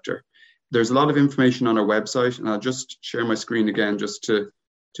non-domestic sector. There's a lot of information on our website, and I'll just share my screen again just to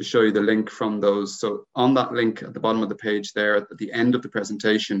show you the link from those. So on that link at the bottom of the page there, at the end of the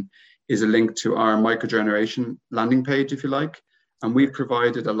presentation, is a link to our microgeneration landing page, if you like. And we've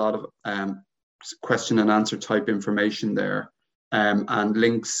provided a lot of question and answer type information there. And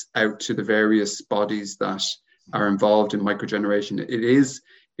links out to the various bodies that are involved in microgeneration.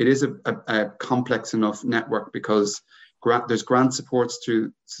 It is a complex enough network because there's grant supports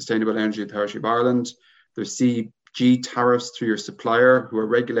through Sustainable Energy Authority of Ireland. There's CG tariffs through your supplier who are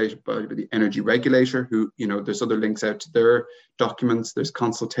regulated by the energy regulator, who, there's other links out to their documents. There's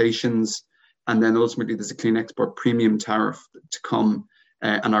consultations. And then ultimately there's a clean export premium tariff to come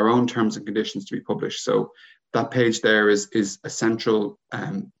and our own terms and conditions to be published. So that page there is a central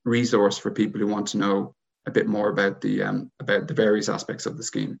resource for people who want to know a bit more about the various aspects of the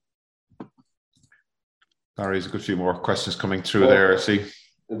scheme. Sorry, there's a good few more questions coming through there. See,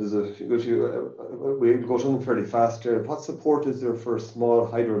 there's a good few. We go through them fairly fast here. What support is there for small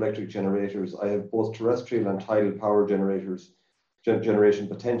hydroelectric generators? I have both terrestrial and tidal power generators, generation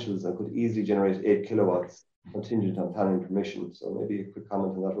potentials, and could easily generate 8 kilowatts contingent on planning permission. So maybe a quick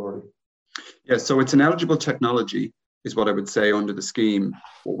comment on that, Rory. Yeah, so it's an eligible technology, is what I would say under the scheme.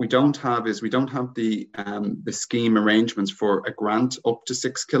 What we don't have is the scheme arrangements for a grant up to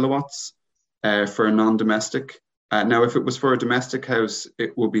 6 kilowatts for a non-domestic. Now, if it was for a domestic house,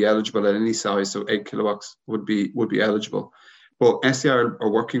 it would be eligible at any size, so 8 kilowatts would be eligible. But SEI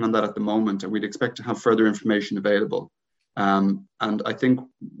are working on that at the moment, and we'd expect to have further information available. And I think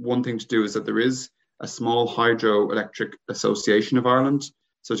one thing to do is that there is a small hydroelectric association of Ireland,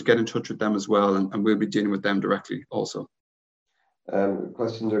 so to get in touch with them as well, and we'll be dealing with them directly also.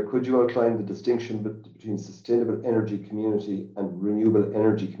 Question there, could you outline the distinction between sustainable energy community and renewable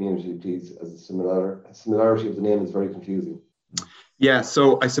energy community, please, as a similarity of the name is very confusing. Yeah,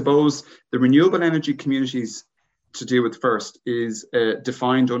 so I suppose the renewable energy communities to deal with first is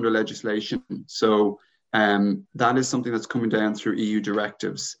defined under legislation. So that is something that's coming down through EU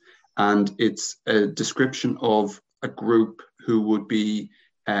directives, and it's a description of a group who would be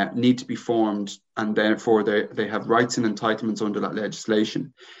need to be formed, and therefore they have rights and entitlements under that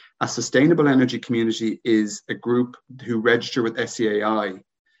legislation. A sustainable energy community is a group who register with SEAI,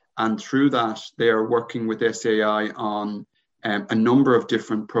 and through that they are working with SEAI on a number of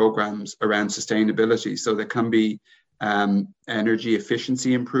different programs around sustainability. So there can be energy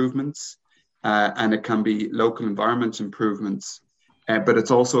efficiency improvements, and it can be local environment improvements, but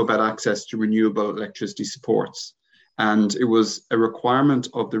it's also about access to renewable electricity supports. And it was a requirement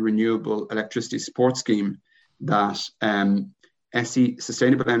of the Renewable Electricity Support Scheme that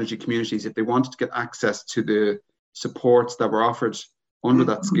sustainable energy communities, if they wanted to get access to the supports that were offered under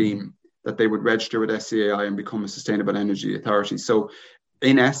that scheme, that they would register with SEAI and become a sustainable energy authority. So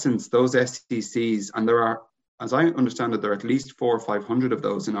in essence, those SECs, and there are, as I understand it, there are at least 400 or 500 of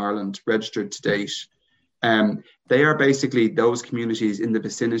those in Ireland registered to date. They are basically those communities in the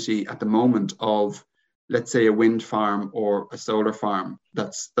vicinity at the moment of, let's say, a wind farm or a solar farm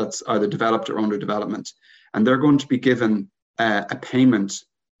that's either developed or under development. And they're going to be given a payment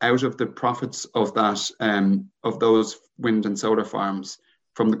out of the profits of that, of those wind and solar farms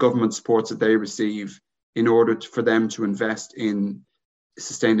from the government supports that they receive in order for them to invest in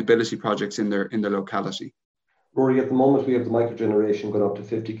sustainability projects in their locality. Rory, at the moment we have the microgeneration going up to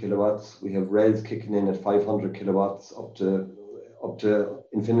 50 kilowatts. We have RES kicking in at 500 kilowatts up to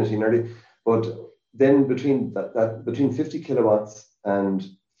infinity nearly. But then between between 50 kilowatts and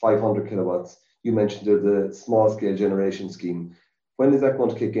 500 kilowatts, you mentioned the small scale generation scheme. When is that going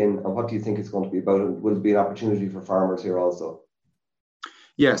to kick in, and what do you think it's going to be about? And will there be an opportunity for farmers here also?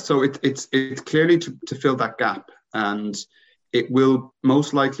 Yeah, so it's clearly to fill that gap, and it will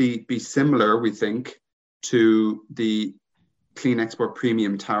most likely be similar, we think, to the Clean Export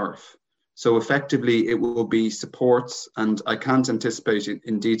Premium tariff. So effectively, it will be supports, and I can't anticipate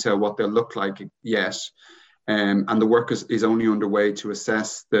in detail what they'll look like yet. And the work is only underway to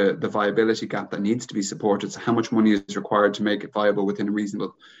assess the viability gap that needs to be supported. So how much money is required to make it viable within a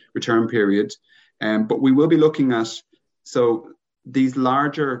reasonable return period. But we will be looking at, so these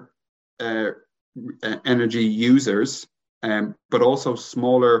larger energy users, but also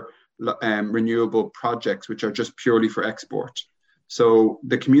smaller renewable projects, which are just purely for export. So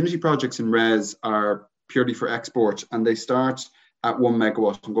the community projects in RES are purely for export, and they start at 1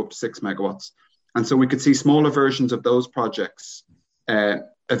 megawatt and go up to 6 megawatts. And so we could see smaller versions of those projects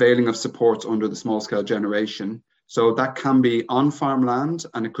availing of supports under the small scale generation. So that can be on farmland,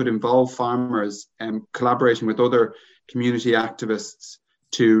 and it could involve farmers collaborating with other community activists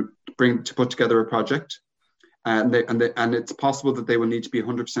to put together a project. And it's possible that they will need to be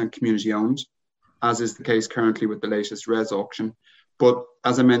 100% community owned, as is the case currently with the latest RES auction. But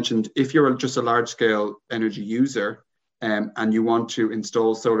as I mentioned, if you're just a large scale energy user and you want to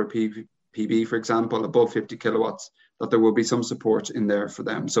install solar PV, for example, above 50 kilowatts, that there will be some support in there for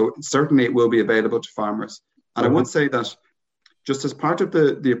them. So certainly it will be available to farmers. And I would say that just as part of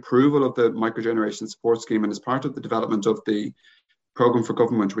the approval of the microgeneration support scheme, and as part of the development of the programme for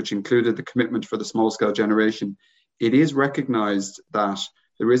government, which included the commitment for the small scale generation, it is recognised that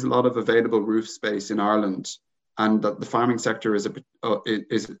there is a lot of available roof space in Ireland, and that the farming sector is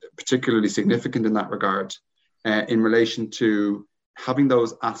particularly significant in that regard in relation to having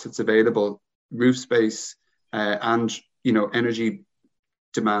those assets available, roof space and energy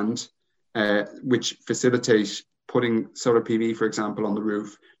demand, which facilitate putting solar PV, for example, on the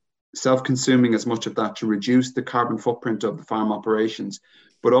roof, self-consuming as much of that to reduce the carbon footprint of the farm operations,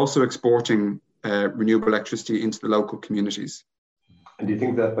 but also exporting renewable electricity into the local communities. And do you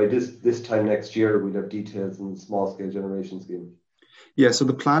think that by this time next year, we'll have details in the small scale generation scheme? Yeah, so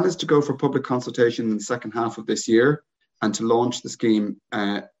the plan is to go for public consultation in the second half of this year and to launch the scheme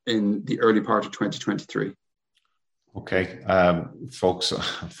in the early part of 2023. Okay, folks,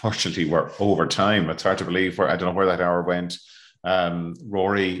 unfortunately, we're over time. It's hard to believe. I don't know where that hour went.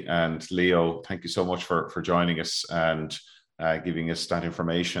 Rory and Leo, thank you so much for joining us and giving us that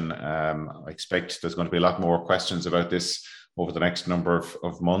information. I expect there's going to be a lot more questions about this over the next number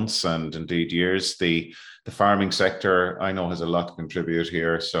of months and indeed years. The farming sector, I know, has a lot to contribute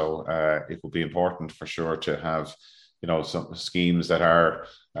here, so it will be important for sure to have some schemes that are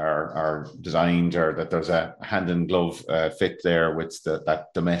designed, or that there's a hand in glove fit there with that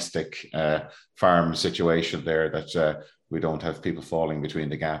domestic farm situation there, that we don't have people falling between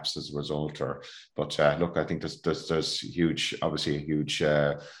the gaps as a result. But look, I think there's huge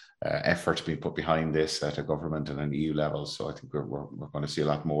effort being put behind this at a government and an EU level. So I think we're going to see a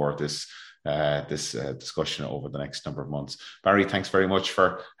lot more of this discussion over the next number of months. Barry, thanks very much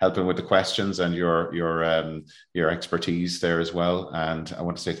for helping with the questions and your expertise there as well. And I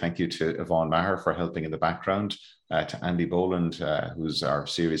want to say thank you to Yvonne Maher for helping in the background, to Andy Boland, who's our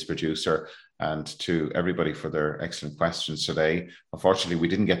series producer, and to everybody for their excellent questions today. Unfortunately, we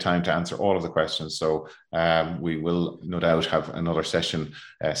didn't get time to answer all of the questions, so we will no doubt have another session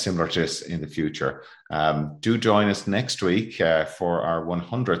similar to this in the future. Do join us next week for our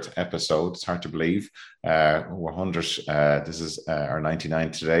 100th episode. It's hard to believe. 100, this is our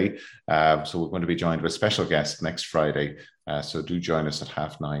 99 today. So we're going to be joined with a special guest next Friday. So do join us at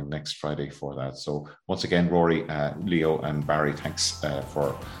 9:30 next Friday for that. So once again, Rory, Leo and Barry, thanks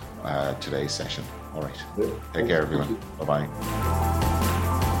for today's session. All right. Take care, everyone. Bye-bye.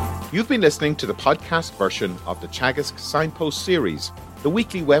 You've been listening to the podcast version of the Teagasc Signpost series, the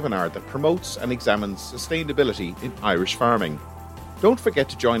weekly webinar that promotes and examines sustainability in Irish farming. Don't forget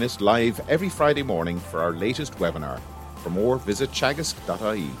to join us live every Friday morning for our latest webinar. For more, visit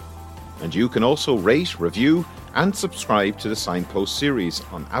teagasc.ie. And you can also rate, review, and subscribe to the Signpost series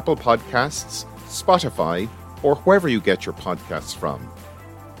on Apple Podcasts, Spotify, or wherever you get your podcasts from.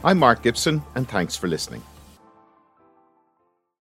 I'm Mark Gibson, and thanks for listening.